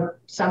missing out on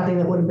something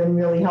that would have been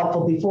really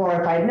helpful before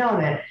if I'd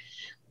known it.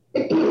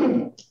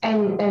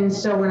 And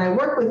so when I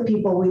work with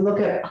people, we look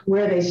at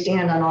where they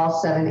stand on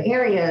all 7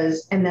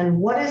 areas, and then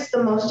what is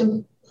the most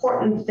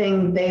important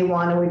thing they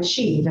want to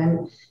achieve.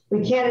 And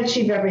we can't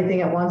achieve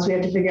everything at once. We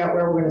have to figure out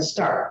where we're going to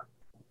start.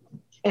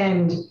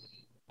 And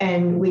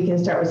we can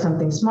start with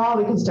something small,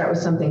 we can start with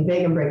something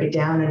big and break it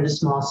down into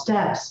small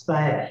steps.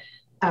 But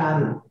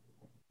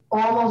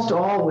almost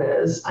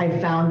always, I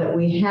found that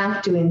we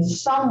have to in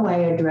some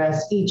way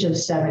address each of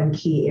 7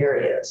 key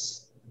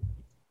areas.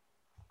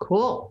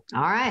 Cool.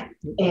 All right.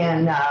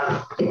 And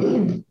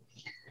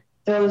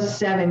those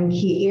 7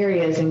 key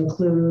areas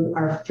include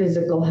our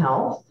physical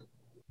health.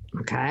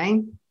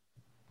 Okay.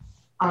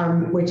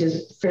 Which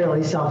is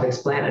fairly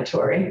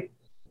self-explanatory.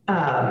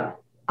 Our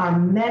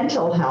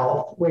mental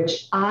health,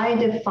 which I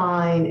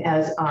define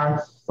as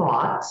our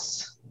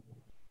thoughts,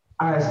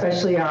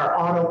 especially our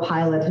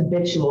autopilot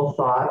habitual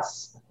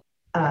thoughts.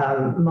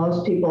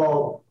 Most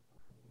people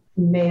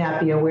may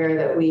not be aware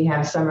that we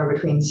have somewhere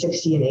between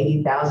 60 and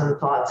 80,000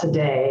 thoughts a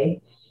day,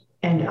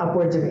 and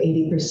upwards of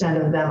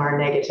 80% of them are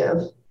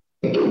negative,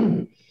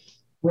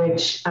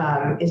 which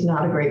is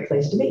not a great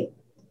place to be.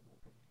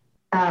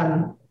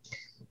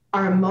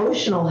 Our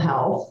emotional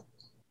health,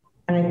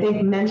 and I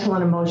think mental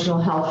and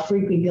emotional health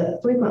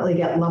frequently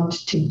get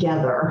lumped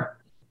together,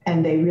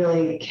 and they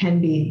really can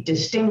be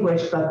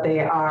distinguished, but they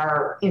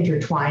are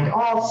intertwined.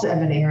 All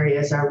 7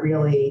 areas are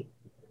really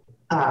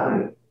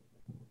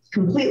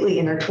completely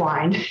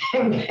intertwined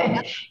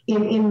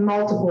in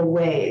multiple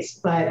ways,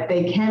 but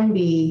they can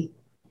be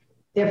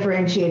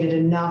differentiated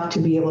enough to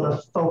be able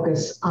to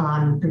focus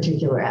on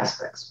particular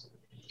aspects.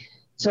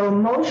 So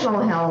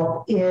emotional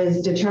health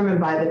is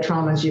determined by the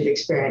traumas you've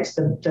experienced,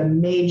 the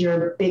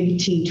major big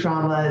T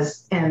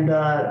traumas and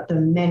the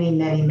many,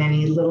 many,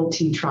 many little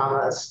t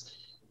traumas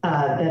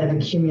that have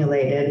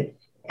accumulated,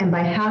 and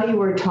by how you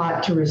were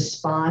taught to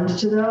respond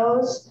to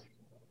those,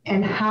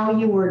 and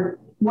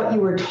what you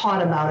were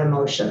taught about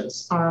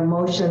emotions. Are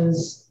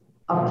emotions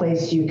a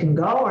place you can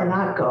go or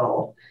not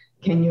go?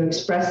 Can you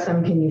express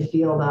them? Can you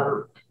feel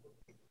them?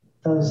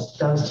 Those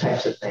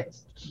types of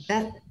things.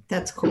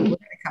 That's cool. We're going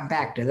to come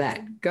back to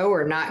that. Go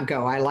or not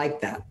go. I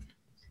like that.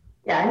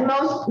 Yeah, and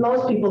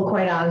most people,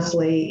 quite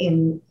honestly,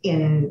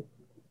 in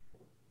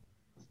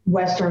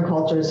Western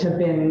cultures have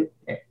been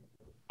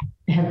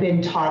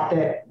taught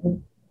that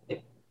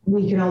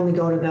we can only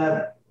go to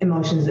the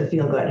emotions that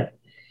feel good.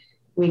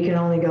 We can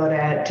only go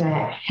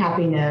to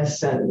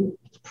happiness and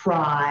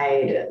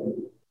pride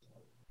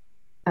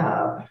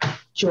and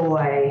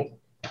joy,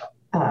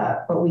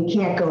 but we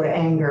can't go to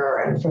anger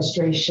and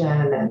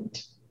frustration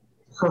and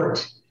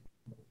hurt.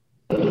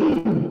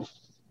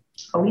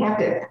 But we have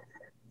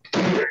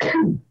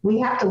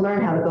to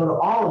learn how to go to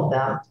all of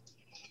them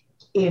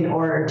in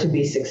order to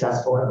be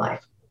successful in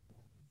life.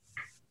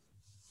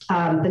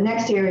 The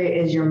next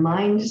area is your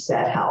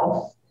mindset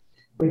health,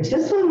 which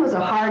this one was a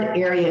hard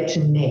area to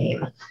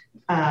name.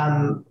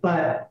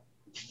 But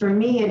for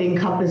me, it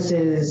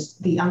encompasses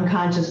the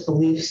unconscious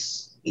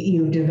beliefs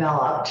you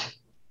developed,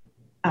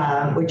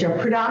 which are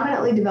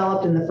predominantly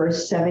developed in the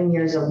first 7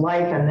 years of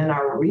life and then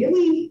are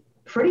really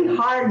pretty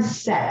hard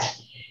set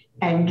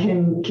and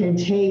can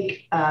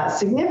take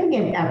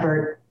significant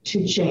effort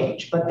to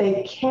change, but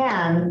they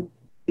can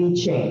be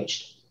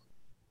changed.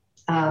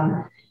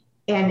 And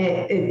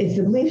it's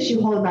the beliefs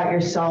you hold about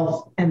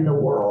yourself and the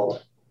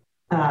world.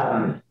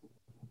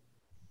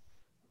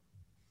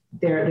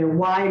 They're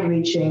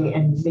wide-reaching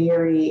and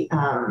very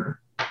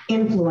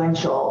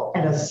influential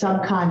at a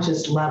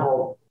subconscious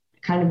level,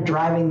 kind of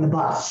driving the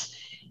bus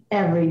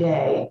every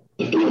day.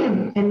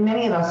 And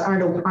many of us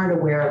aren't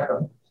aware of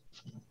them.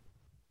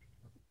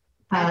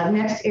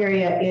 Next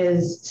area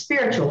is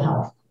spiritual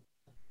health,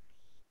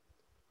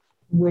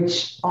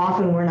 which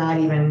often we're not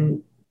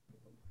even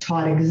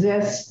taught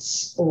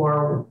exists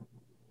or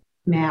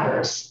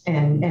matters.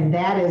 And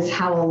that is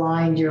how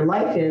aligned your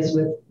life is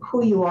with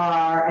who you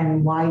are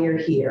and why you're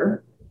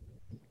here,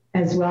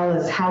 as well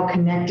as how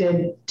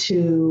connected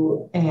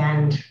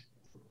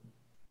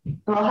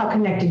how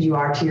connected you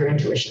are to your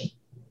intuition.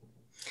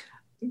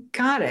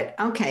 Got it.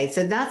 Okay.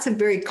 So that's a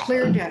very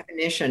clear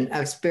definition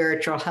of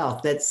spiritual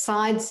health that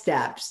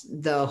sidesteps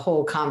the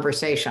whole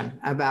conversation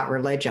about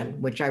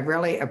religion, which I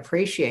really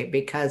appreciate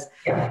because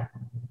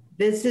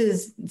this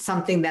is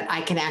something that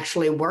I can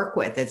actually work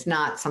with. It's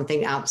not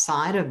something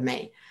outside of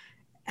me.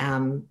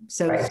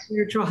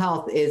 Spiritual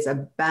health is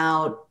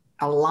about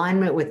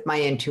alignment with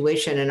my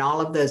intuition and all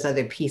of those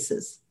other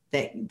pieces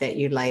that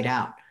you laid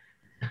out.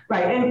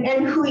 Right.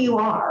 And who you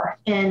are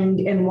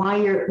and why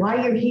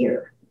you're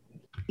here.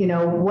 You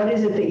know, what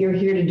is it that you're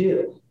here to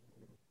do?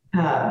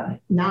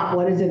 Not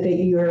what is it that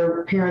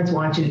your parents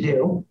want you to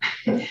do?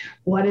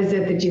 What is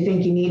it that you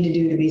think you need to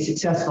do to be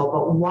successful?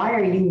 But why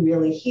are you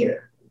really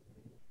here?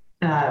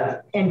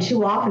 And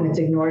too often it's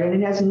ignored, and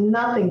it has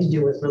nothing to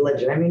do with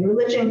religion. I mean,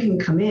 religion can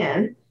come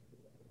in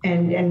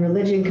and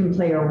religion can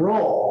play a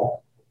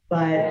role,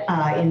 but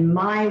in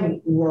my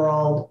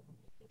world,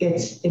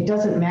 it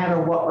doesn't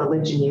matter what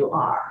religion you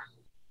are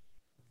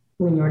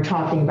when you're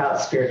talking about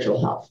spiritual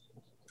health.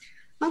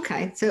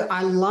 Okay. So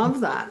I love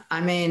that. I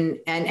mean,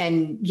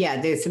 and yeah,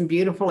 there's some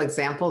beautiful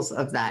examples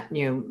of that.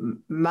 You know,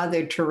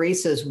 Mother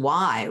Teresa's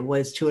why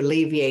was to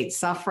alleviate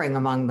suffering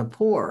among the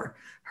poor.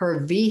 Her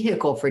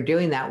vehicle for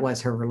doing that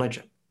was her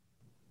religion.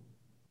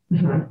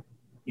 Mm-hmm.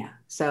 Yeah.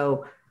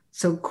 So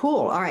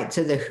cool. All right.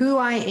 So the who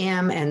I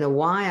am and the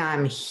why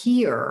I'm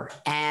here,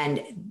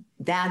 and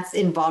that's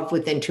involved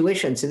with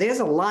intuition. So there's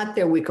a lot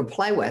there we could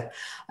play with.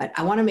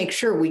 I want to make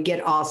sure we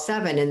get all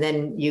 7, and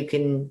then you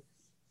can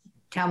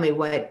tell me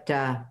what,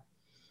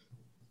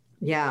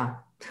 yeah.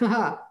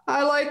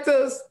 I like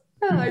this.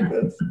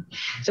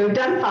 So we've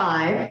done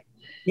 5.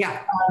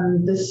 Yeah.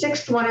 The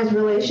 6th one is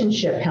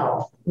relationship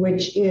health,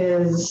 which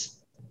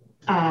is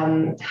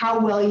how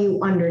well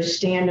you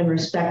understand and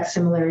respect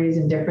similarities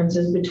and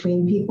differences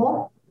between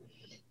people,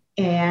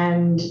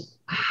 and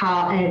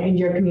and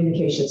your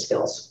communication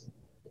skills.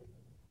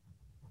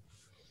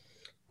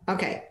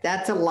 Okay,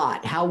 that's a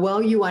lot. How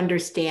well you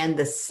understand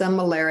the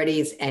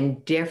similarities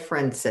and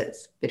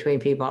differences between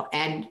people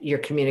and your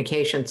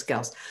communication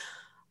skills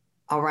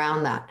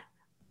around that.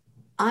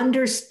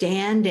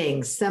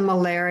 Understanding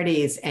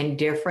similarities and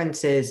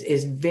differences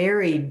is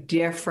very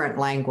different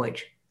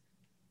language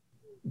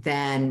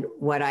than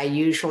what I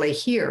usually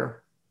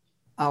hear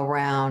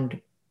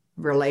around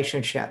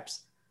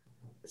relationships.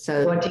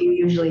 So what do you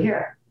usually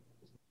hear?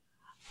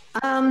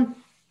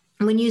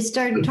 When you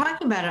start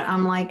talking about it,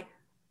 I'm like,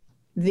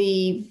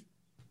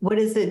 what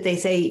is it they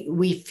say?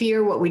 We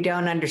fear what we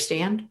don't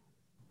understand.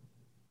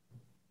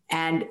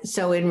 And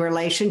so in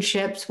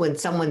relationships, when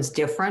someone's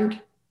different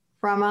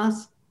from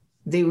us,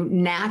 the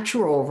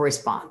natural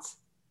response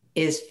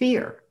is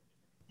fear.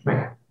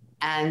 Right.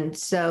 And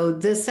so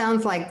this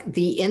sounds like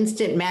the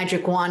instant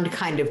magic wand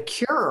kind of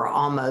cure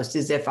almost,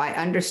 is if I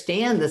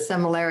understand the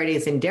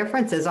similarities and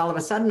differences, all of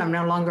a sudden I'm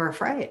no longer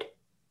afraid.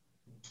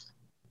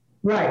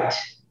 Right.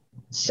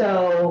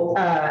 So,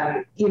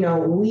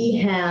 we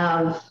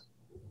have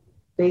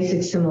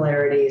basic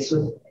similarities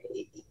with,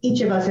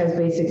 each of us has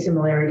basic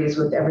similarities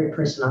with every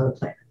person on the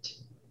planet.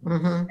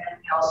 Mm-hmm. And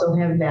we also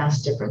have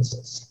vast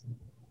differences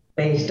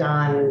based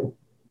on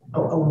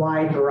a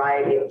wide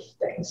variety of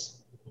things.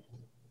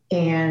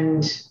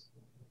 And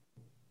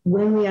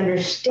when we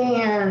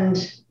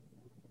understand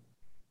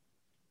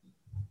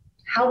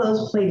how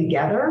those play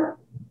together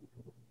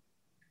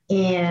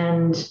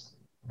and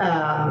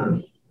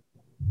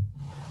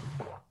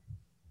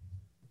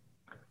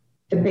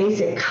the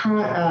basic,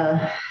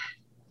 I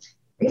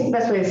guess the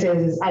best way to say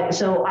this is,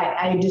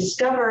 I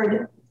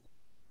discovered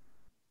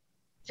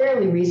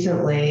fairly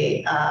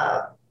recently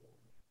a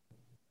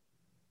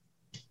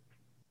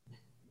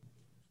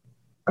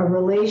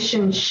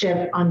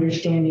relationship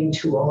understanding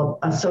tool,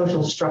 a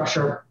social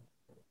structure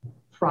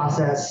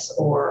process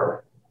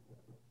or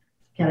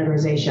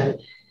categorization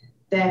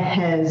that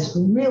has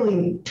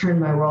really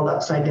turned my world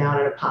upside down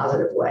in a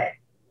positive way.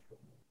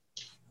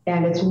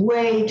 And it's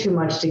way too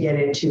much to get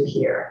into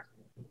here.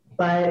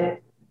 But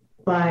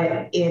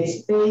but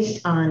it's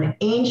based on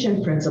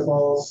ancient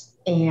principles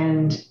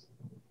and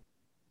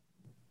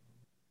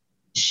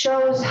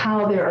shows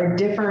how there are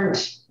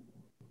different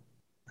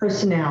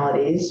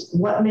personalities,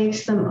 what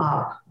makes them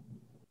up,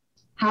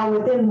 how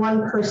within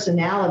one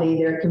personality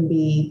there can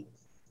be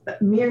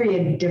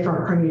myriad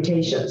different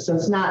permutations. So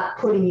it's not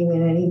putting you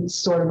in any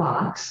sort of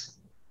box.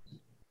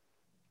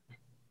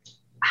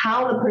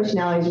 How the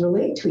personalities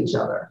relate to each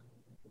other.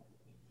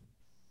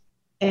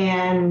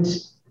 And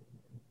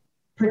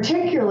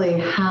particularly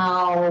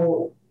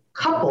how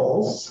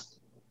couples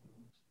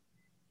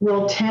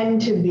will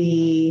tend to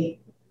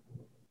be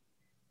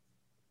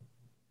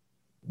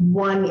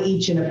one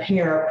each in a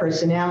pair of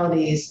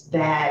personalities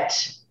that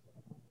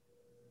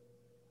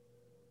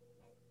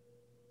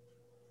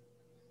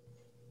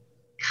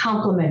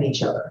complement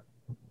each other.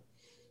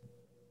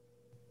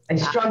 I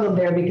struggled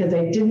there because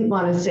I didn't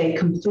want to say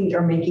complete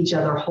or make each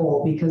other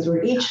whole, because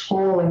we're each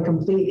whole and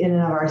complete in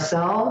and of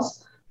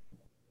ourselves,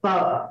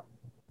 but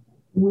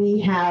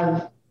we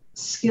have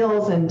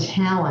skills and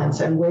talents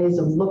and ways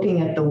of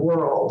looking at the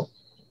world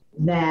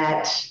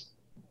that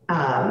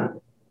are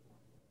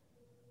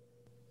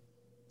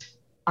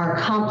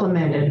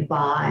complemented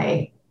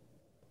by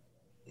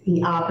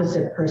the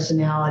opposite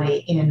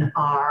personality in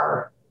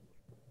our,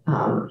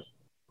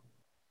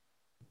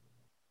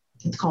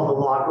 it's called a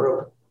law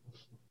group.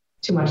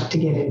 Too much to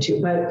get into,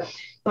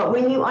 but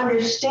when you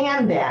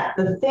understand that,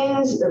 the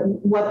things,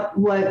 what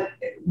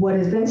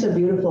has been so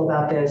beautiful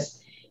about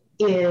this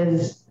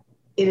is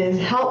it has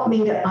helped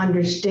me to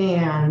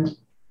understand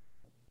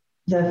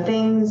the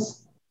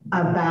things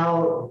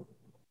about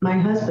my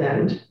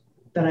husband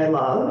that I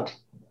loved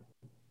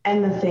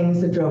and the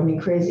things that drove me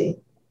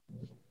crazy,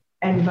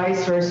 and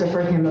vice versa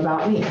for him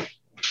about me.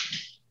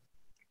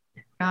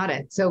 Got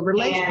it. So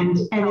and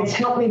it's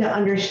helped me to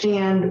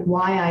understand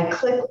why I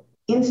click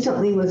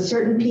instantly with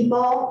certain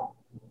people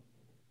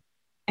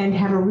and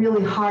have a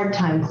really hard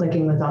time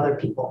clicking with other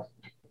people.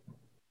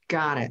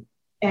 Got it.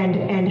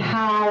 And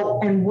how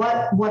and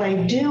what I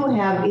do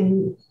have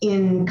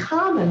in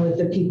common with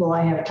the people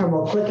I have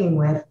trouble clicking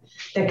with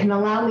that can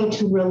allow me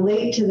to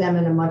relate to them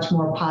in a much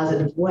more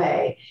positive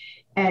way,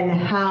 and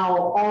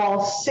how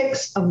all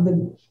 6 of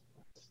the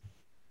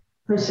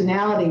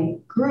personality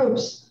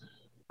groups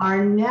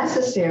are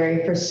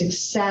necessary for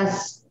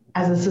success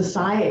as a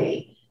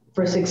society,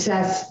 for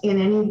success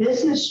in any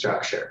business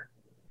structure.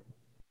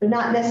 But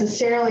not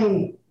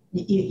necessarily,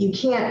 you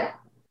can't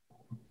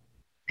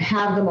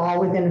have them all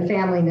within a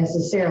family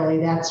necessarily.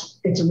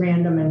 It's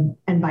random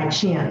and by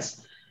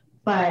chance.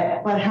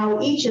 But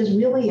how each is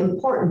really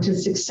important to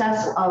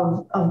success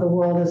of the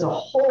world as a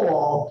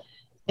whole,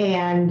 but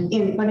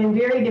in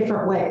very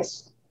different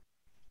ways.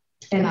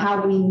 And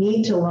how we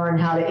need to learn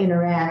how to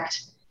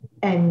interact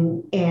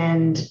and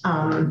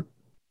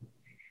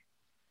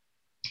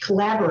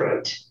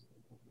collaborate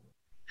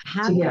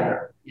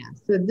together. Yeah.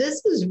 So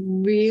this is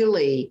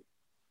really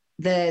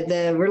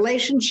the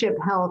relationship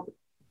health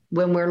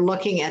when we're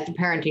looking at the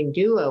parenting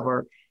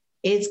do-over.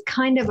 It's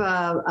kind of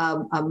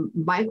a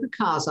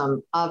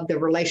microcosm of the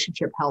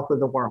relationship health of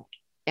the world.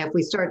 If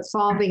we start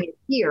solving it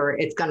here,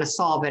 it's going to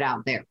solve it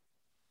out there.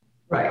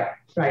 Right.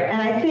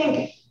 And I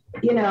think,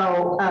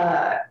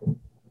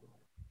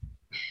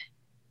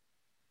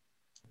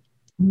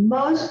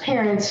 most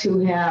parents who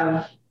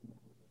have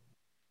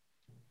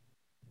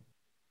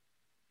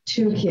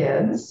 2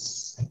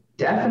 kids,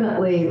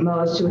 definitely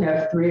most who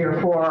have 3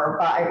 or 4 or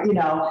 5,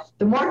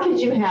 the more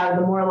kids you have,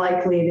 the more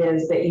likely it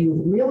is that you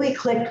really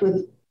clicked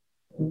with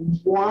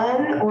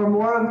one or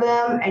more of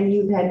them and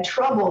you've had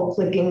trouble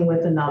clicking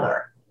with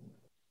another.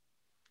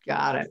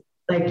 Got it.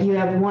 Like you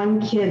have one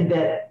kid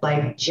that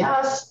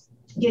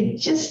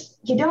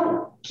you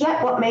don't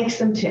get what makes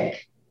them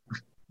tick.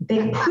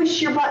 They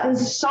push your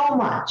buttons so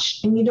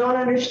much and you don't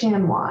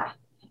understand why.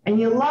 And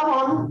you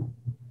love them,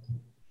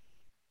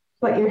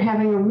 but you're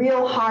having a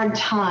real hard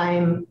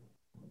time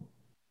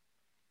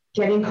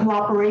getting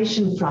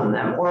cooperation from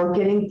them or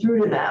getting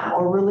through to them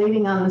or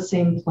relating on the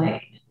same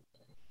plane.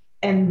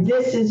 And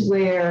this is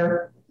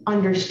where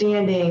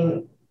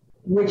understanding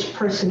which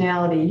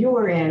personality you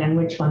are in and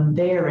which one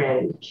they're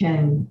in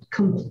can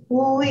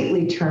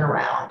completely turn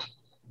around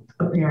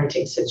a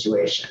parenting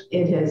situation.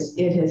 It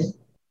has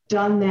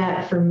done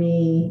that for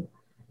me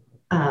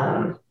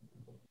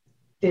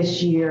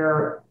this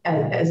year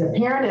as a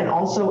parent, and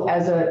also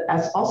as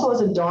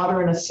a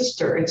daughter and a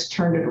sister. It's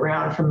turned it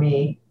around for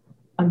me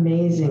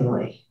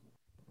amazingly.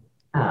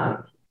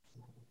 So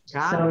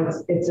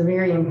it's a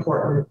very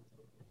important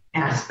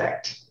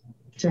aspect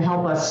to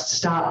help us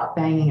stop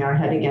banging our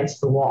head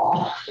against the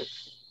wall.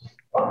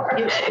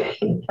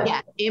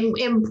 Yeah,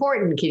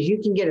 important, because you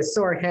can get a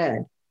sore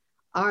head.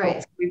 All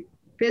right, so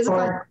physical,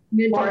 or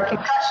a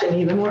concussion,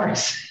 even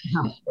worse.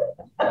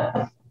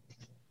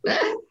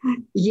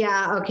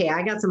 Yeah, okay,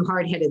 I got some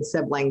hard-headed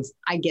siblings.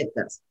 I get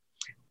this.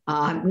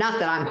 Not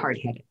that I'm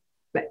hard-headed,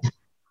 but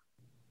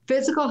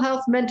physical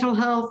health, mental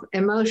health,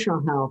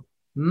 emotional health,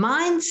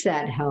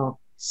 mindset health,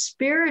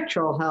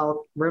 spiritual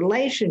health,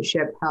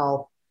 relationship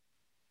health.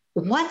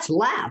 What's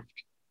left?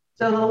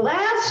 So the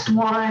last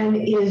one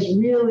is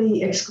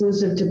really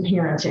exclusive to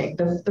parenting.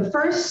 The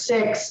first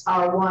 6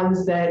 are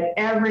ones that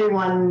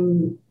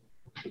everyone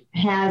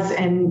has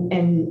and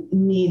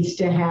needs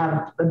to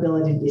have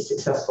ability to be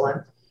successful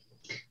in.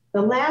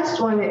 The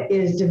last one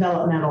is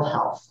developmental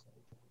health.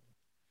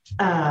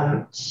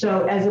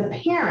 So as a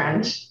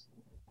parent,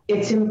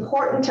 it's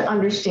important to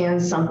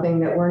understand something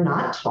that we're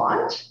not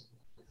taught,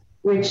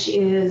 which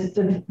is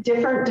the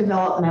different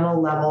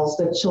developmental levels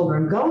that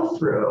children go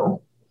through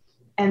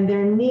and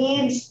their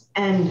needs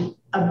and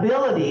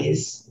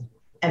abilities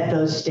at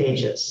those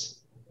stages.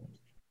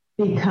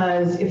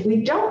 Because if we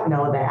don't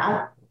know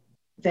that,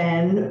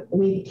 then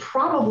we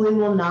probably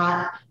will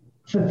not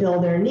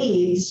fulfill their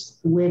needs,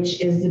 which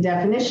is the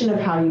definition of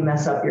how you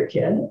mess up your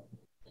kid.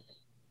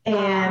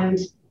 And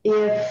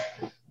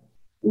if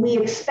we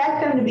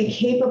expect them to be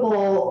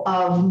capable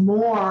of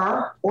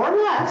more or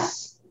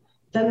less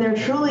than they're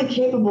truly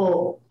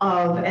capable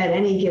of at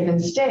any given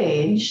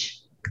stage,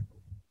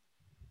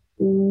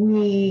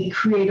 we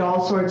create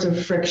all sorts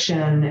of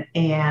friction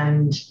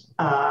and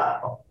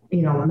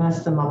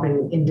mess them up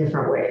in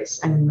different ways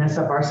and mess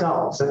up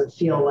ourselves and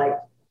feel like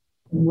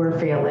we're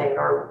failing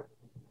or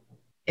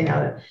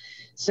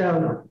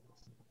so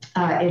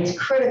it's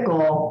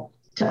critical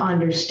to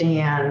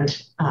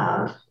understand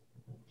the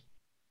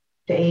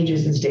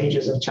ages and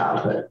stages of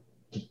childhood,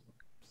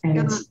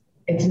 and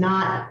it's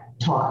not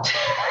taught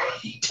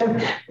before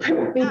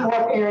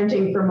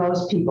parenting for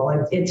most people.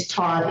 It's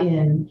taught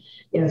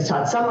it's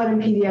taught somewhat in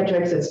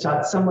pediatrics, it's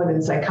taught somewhat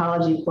in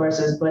psychology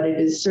courses, but it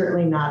is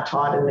certainly not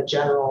taught in the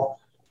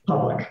general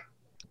public.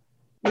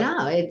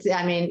 No,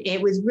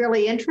 it was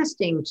really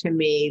interesting to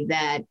me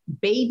that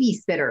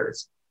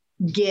babysitters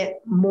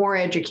get more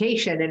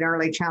education in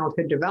early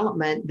childhood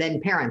development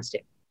than parents do.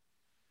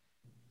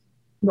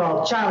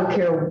 Well, child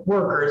care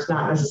workers,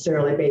 not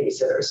necessarily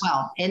babysitters.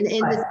 Well, in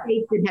the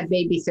states that have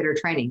babysitter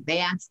training, they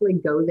actually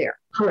go there.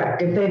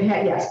 Correct. If they've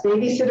had, yes,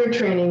 babysitter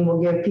training will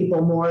give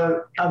people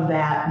more of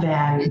that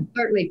than. And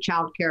certainly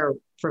child care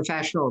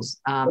professionals,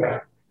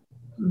 right.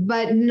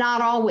 But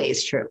not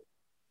always true.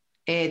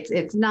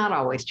 It's not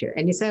always true.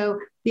 And so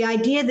the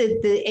idea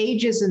that the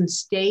ages and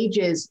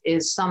stages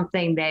is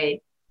something that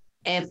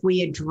if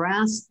we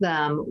address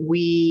them,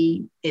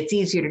 it's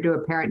easier to do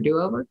a parent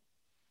do-over.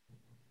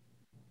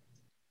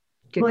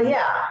 Well,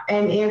 yeah.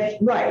 And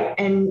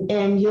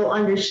and you'll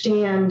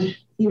understand,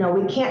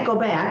 we can't go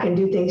back and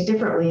do things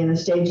differently in a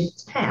stage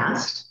that's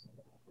past,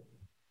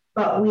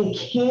 but we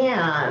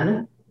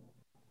can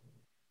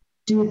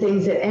do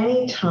things at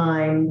any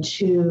time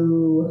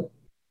to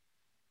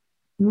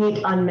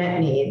meet unmet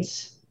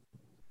needs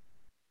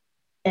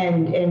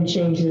and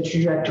change the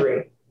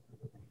trajectory.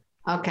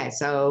 Okay,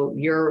 so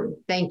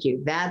thank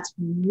you. That's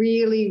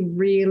really,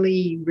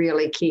 really,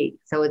 really key.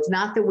 So it's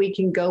not that we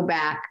can go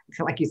back,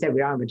 like you said,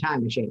 we don't have a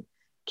time machine.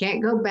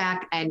 Can't go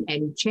back and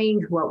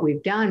change what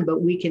we've done,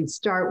 but we can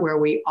start where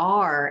we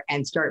are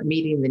and start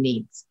meeting the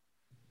needs.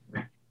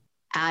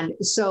 And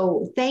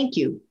so thank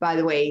you, by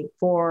the way,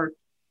 for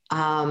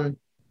all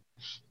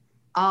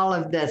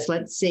of this.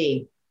 Let's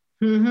see.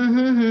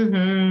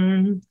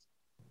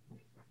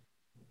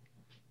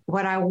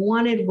 What I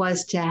wanted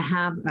was to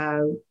have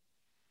a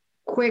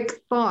quick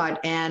thought,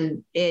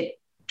 and it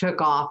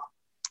took off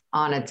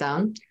on its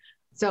own.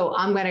 So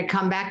I'm going to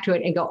come back to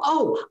it and go,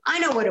 oh, I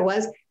know what it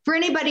was. For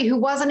anybody who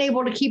wasn't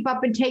able to keep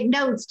up and take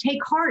notes,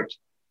 take heart.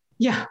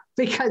 Yeah,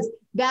 because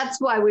that's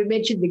why we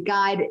mentioned the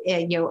guide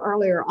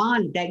earlier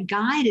on. That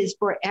guide is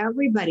for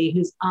everybody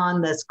who's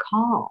on this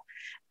call.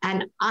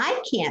 And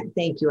I can't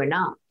thank you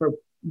enough for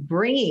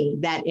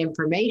bringing that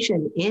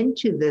information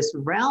into this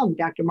realm,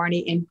 Dr.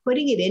 Marny, and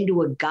putting it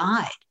into a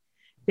guide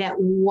that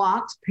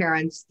walks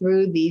parents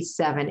through these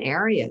 7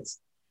 areas.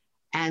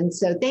 And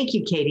so thank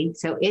you, Katie.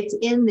 So it's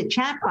in the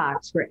chat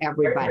box for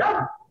everybody.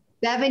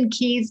 7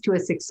 keys to a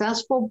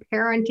successful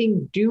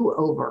parenting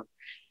do-over.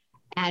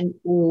 And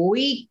I'm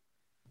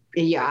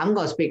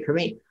going to speak for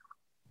me.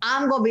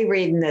 I'm going to be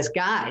reading this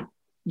guide.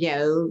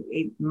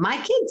 My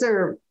kids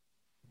are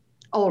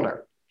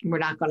older. We're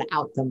not going to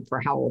out them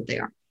for how old they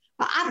are.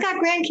 I've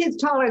got grandkids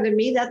taller than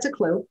me. That's a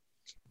clue.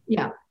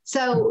 Yeah.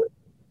 So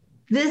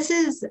this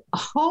is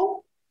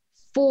hope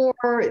for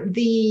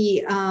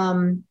the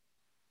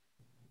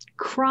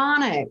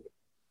chronic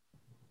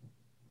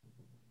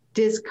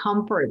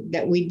discomfort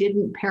that we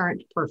didn't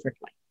parent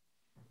perfectly.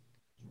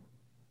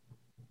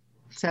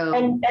 So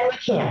and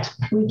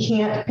we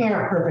can't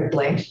parent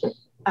perfectly,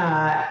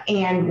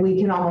 and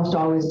we can almost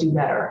always do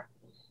better.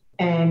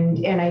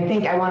 And I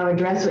think I want to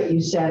address what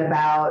you said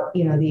about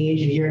the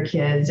age of your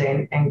kids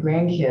and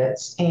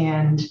grandkids,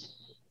 and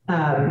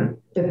the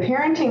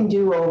parenting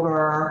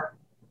do-over.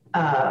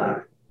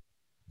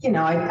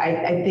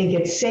 I think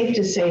it's safe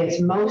to say it's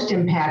most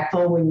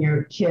impactful when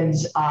your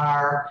kids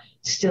are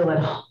still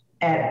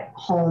at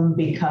home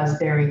because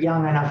they're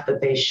young enough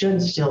that they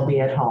should still be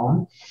at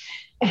home.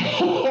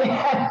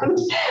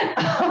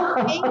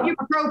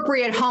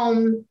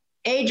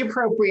 Age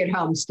appropriate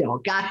home still.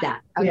 Got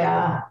that. Okay.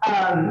 Yeah.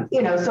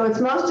 So it's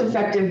most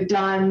effective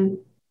done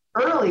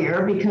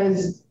earlier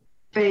because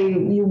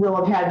you will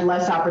have had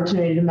less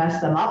opportunity to mess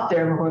them up,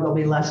 therefore there'll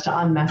be less to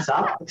unmess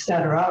up, et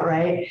cetera,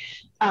 right?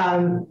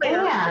 And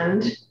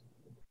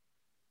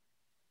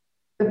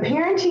the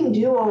parenting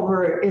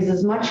do-over is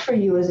as much for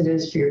you as it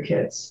is for your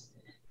kids.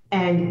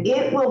 And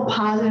it will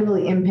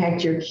positively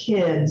impact your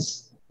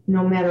kids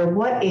no matter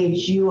what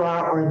age you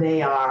are or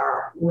they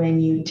are when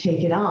you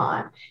take it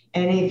on.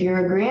 And if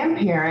you're a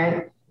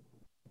grandparent,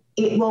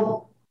 it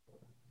will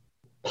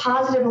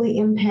positively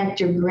impact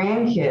your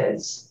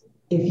grandkids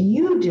if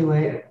you do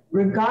it,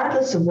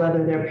 regardless of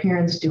whether their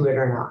parents do it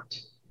or not.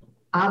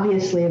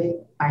 Obviously,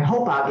 I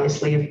hope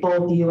obviously, if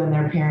both you and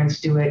their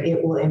parents do it,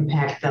 it will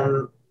impact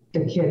the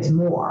kids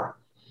more.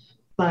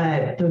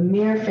 But the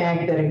mere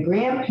fact that a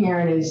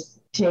grandparent is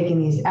taking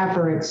these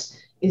efforts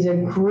is a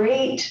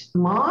great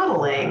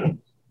modeling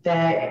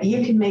that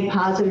you can make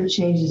positive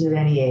changes at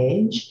any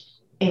age.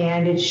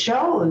 And it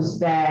shows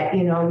that,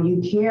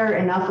 you care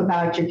enough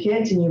about your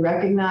kids and you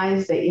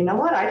recognize that, you know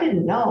what, I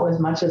didn't know as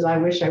much as I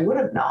wish I would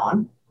have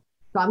known.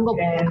 So I'm going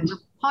to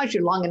pause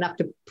you long enough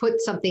to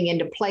put something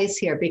into place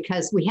here,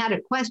 because we had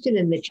a question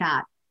in the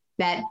chat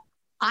that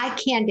I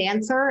can't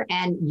answer,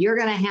 and you're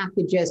going to have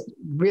to just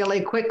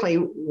really quickly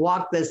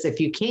walk this if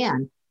you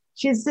can.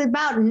 She's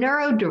about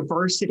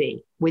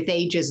neurodiversity with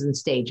ages and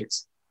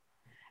stages.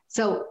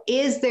 So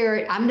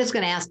I'm just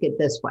going to ask it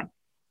this way.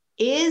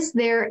 Is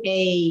there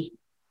a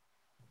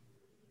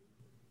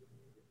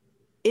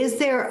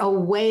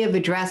way of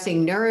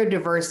addressing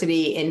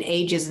neurodiversity in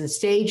ages and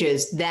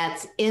stages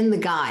that's in the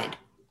guide,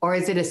 or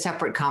is it a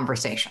separate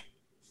conversation?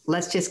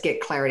 Let's just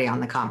get clarity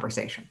on the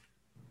conversation.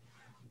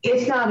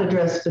 It's not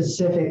addressed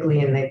specifically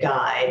in the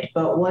guide,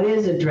 but what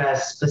is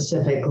addressed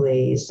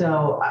specifically?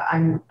 So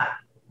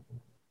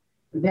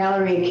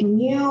Valerie, can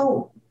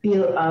you be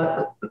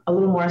a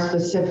little more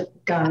specific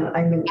in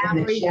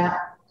the chat?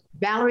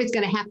 Valerie's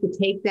going to have to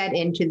take that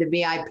into the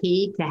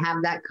VIP to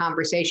have that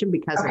conversation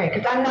because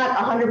I'm not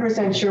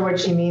 100% sure what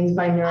she means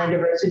by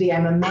neurodiversity.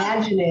 I'm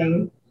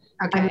imagining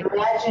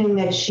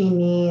that she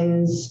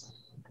means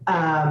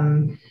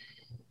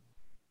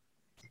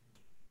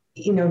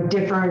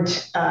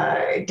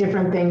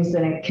different things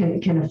that it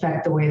can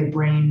affect the way the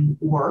brain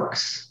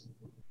works.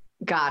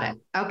 Got it.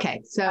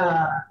 Okay.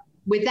 So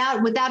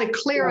without a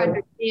clear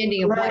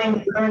understanding of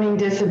learning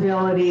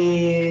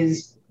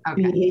disabilities,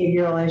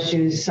 behavioral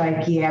issues,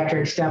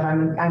 psychiatric stuff,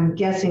 I'm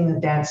guessing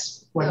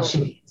that's what she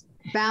means.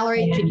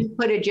 Valerie, can you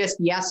put it just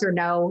yes or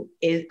no?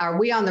 Are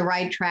we on the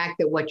right track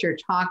that what you're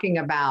talking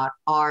about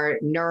are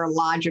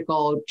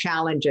neurological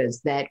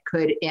challenges that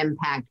could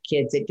impact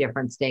kids at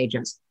different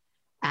stages?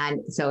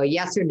 And so a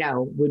yes or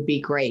no would be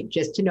great,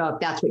 just to know if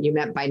that's what you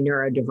meant by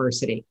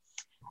neurodiversity.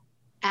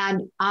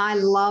 And I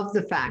love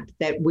the fact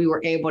that we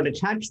were able to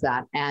touch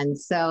that. And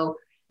so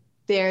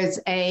there's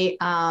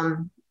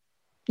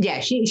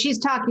she's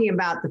talking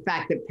about the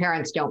fact that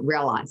parents don't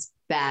realize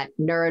that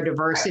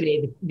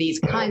neurodiversity, these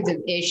kinds of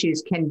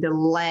issues can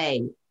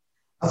delay.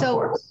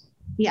 We're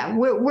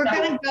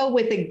going to go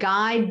with a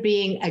guide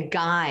being a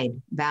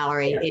guide,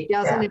 Valerie. It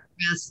doesn't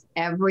address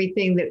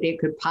everything that it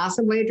could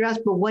possibly address,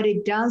 but what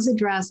it does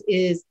address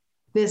is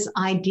this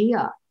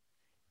idea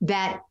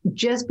that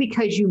just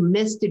because you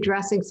missed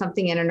addressing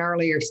something in an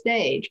earlier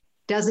stage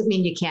doesn't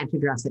mean you can't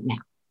address it now.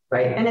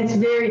 Right. And it's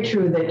very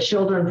true that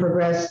children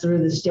progress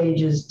through the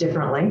stages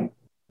differently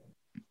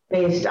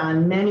based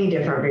on many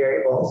different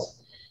variables.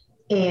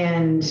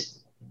 And,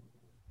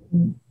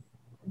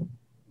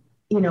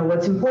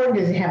 what's important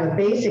is to have a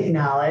basic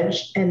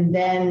knowledge and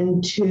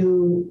then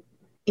to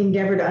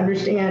endeavor to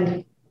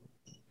understand,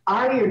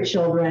 are your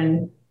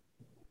children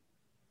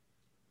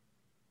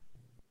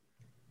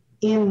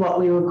in what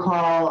we would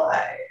call,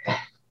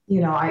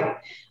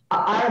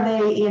 are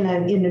they in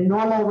a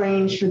normal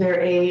range for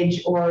their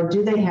age, or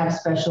do they have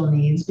special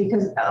needs?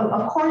 Because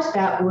of course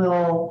that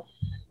will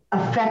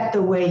affect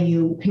the way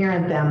you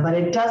parent them, but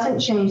it doesn't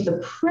change the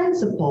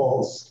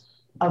principles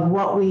of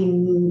what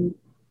we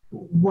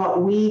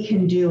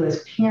can do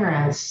as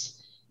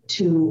parents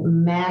to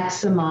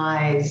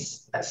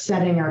maximize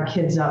setting our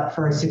kids up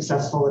for a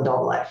successful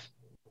adult life,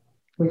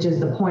 which is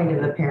the point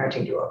of the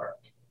parenting do-over.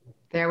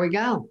 There we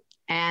go.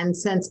 And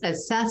since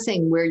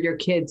assessing where your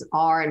kids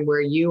are and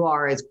where you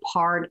are is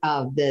part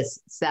of this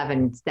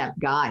 7-step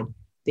guide,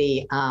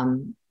 the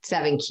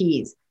 7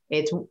 keys,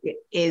 it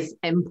is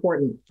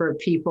important for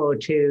people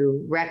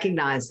to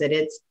recognize that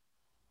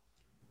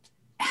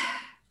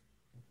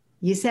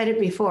you said it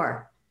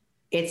before,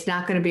 it's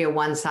not going to be a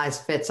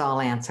one-size-fits-all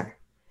answer.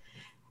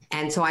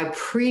 And so I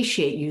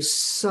appreciate you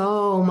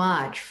so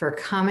much for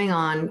coming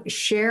on,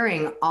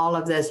 sharing all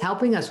of this,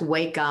 helping us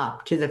wake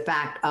up to the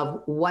fact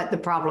of what the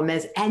problem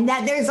is and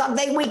that there's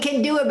something we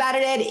can do about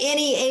it at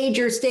any age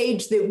or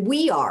stage that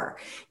we are,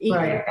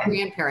 even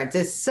grandparents.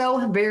 It's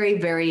so very,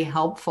 very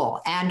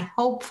helpful and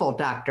hopeful,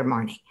 Dr.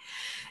 Marny.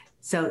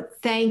 So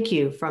thank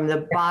you from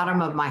the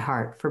bottom of my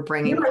heart for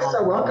bringing. You are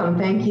so welcome.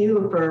 Thank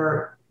you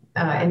for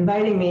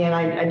inviting me. And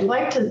I'd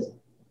like to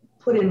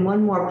put in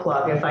one more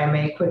plug, if I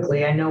may,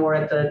 quickly. I know we're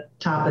at the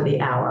top of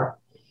the hour.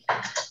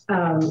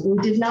 We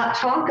did not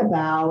talk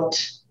about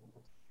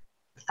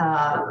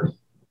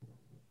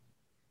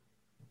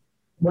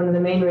one of the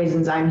main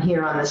reasons I'm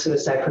here on the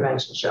Suicide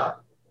Prevention Show.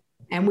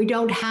 And we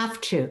don't have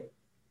to.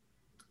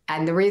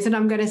 And the reason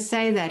I'm going to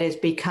say that is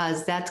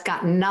because that's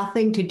got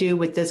nothing to do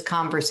with this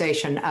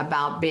conversation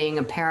about being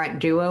a parent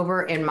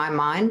do-over in my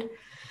mind.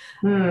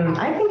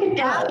 I think it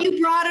does. Now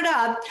you brought it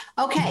up.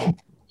 Okay.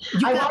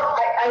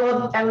 I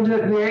will do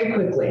it very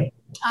quickly.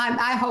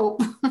 I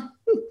hope.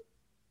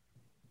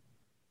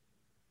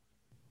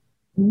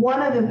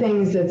 One of the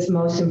things that's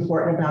most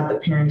important about the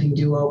parenting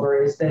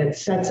do-over is that it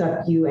sets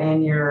up you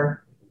and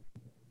your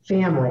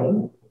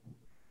family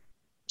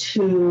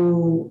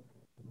to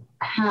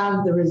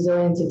have the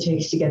resilience it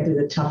takes to get through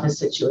the toughest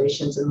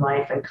situations in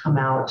life and come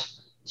out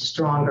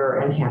stronger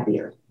and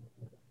happier.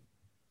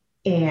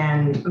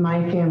 And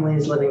my family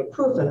is living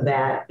proof of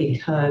that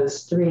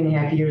because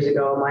 3.5 years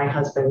ago, my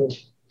husband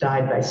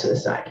died by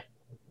suicide.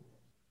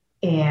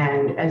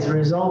 And as a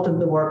result of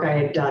the work I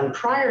had done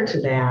prior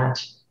to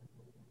that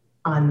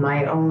on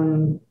my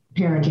own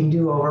parenting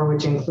do-over,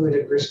 which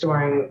included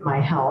restoring my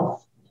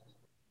health,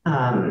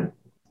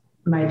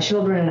 my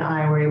children and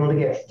I were able to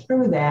get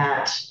through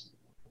that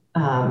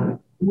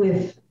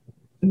with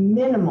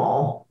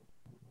minimal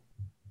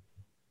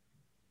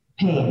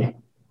pain.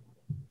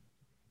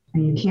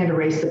 And you can't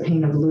erase the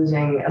pain of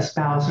losing a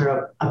spouse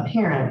or a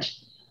parent,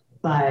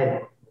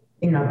 but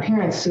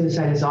parent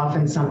suicide is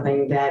often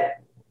something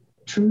that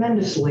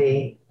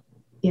tremendously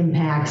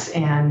impacts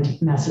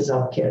and messes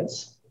up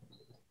kids.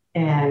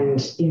 And,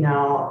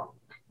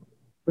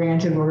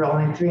 granted, we're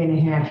only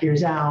 3.5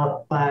 years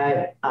out,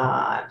 but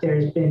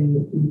there's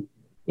been,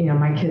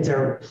 my kids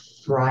are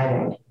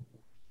thriving.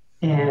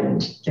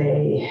 And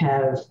they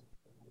have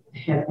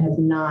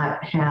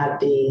not had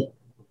the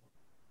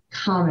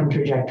common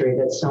trajectory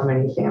that so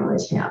many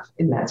families have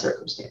in that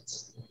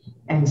circumstance.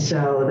 And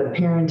so the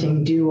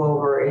parenting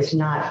do-over is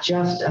not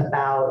just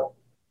about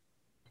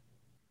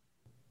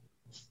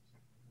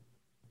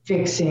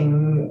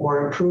fixing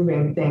or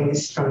improving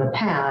things from the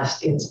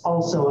past. It's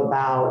also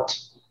about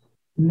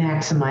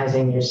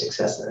maximizing your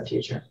success in the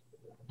future.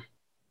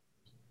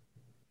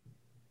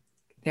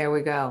 There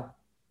we go.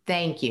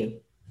 Thank you.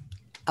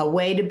 A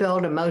way to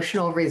build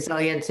emotional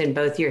resilience in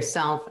both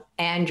yourself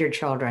and your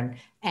children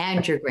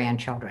and your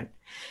grandchildren.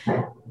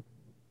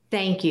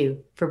 Thank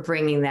you for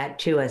bringing that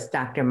to us,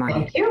 Dr. Marny.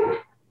 Thank you.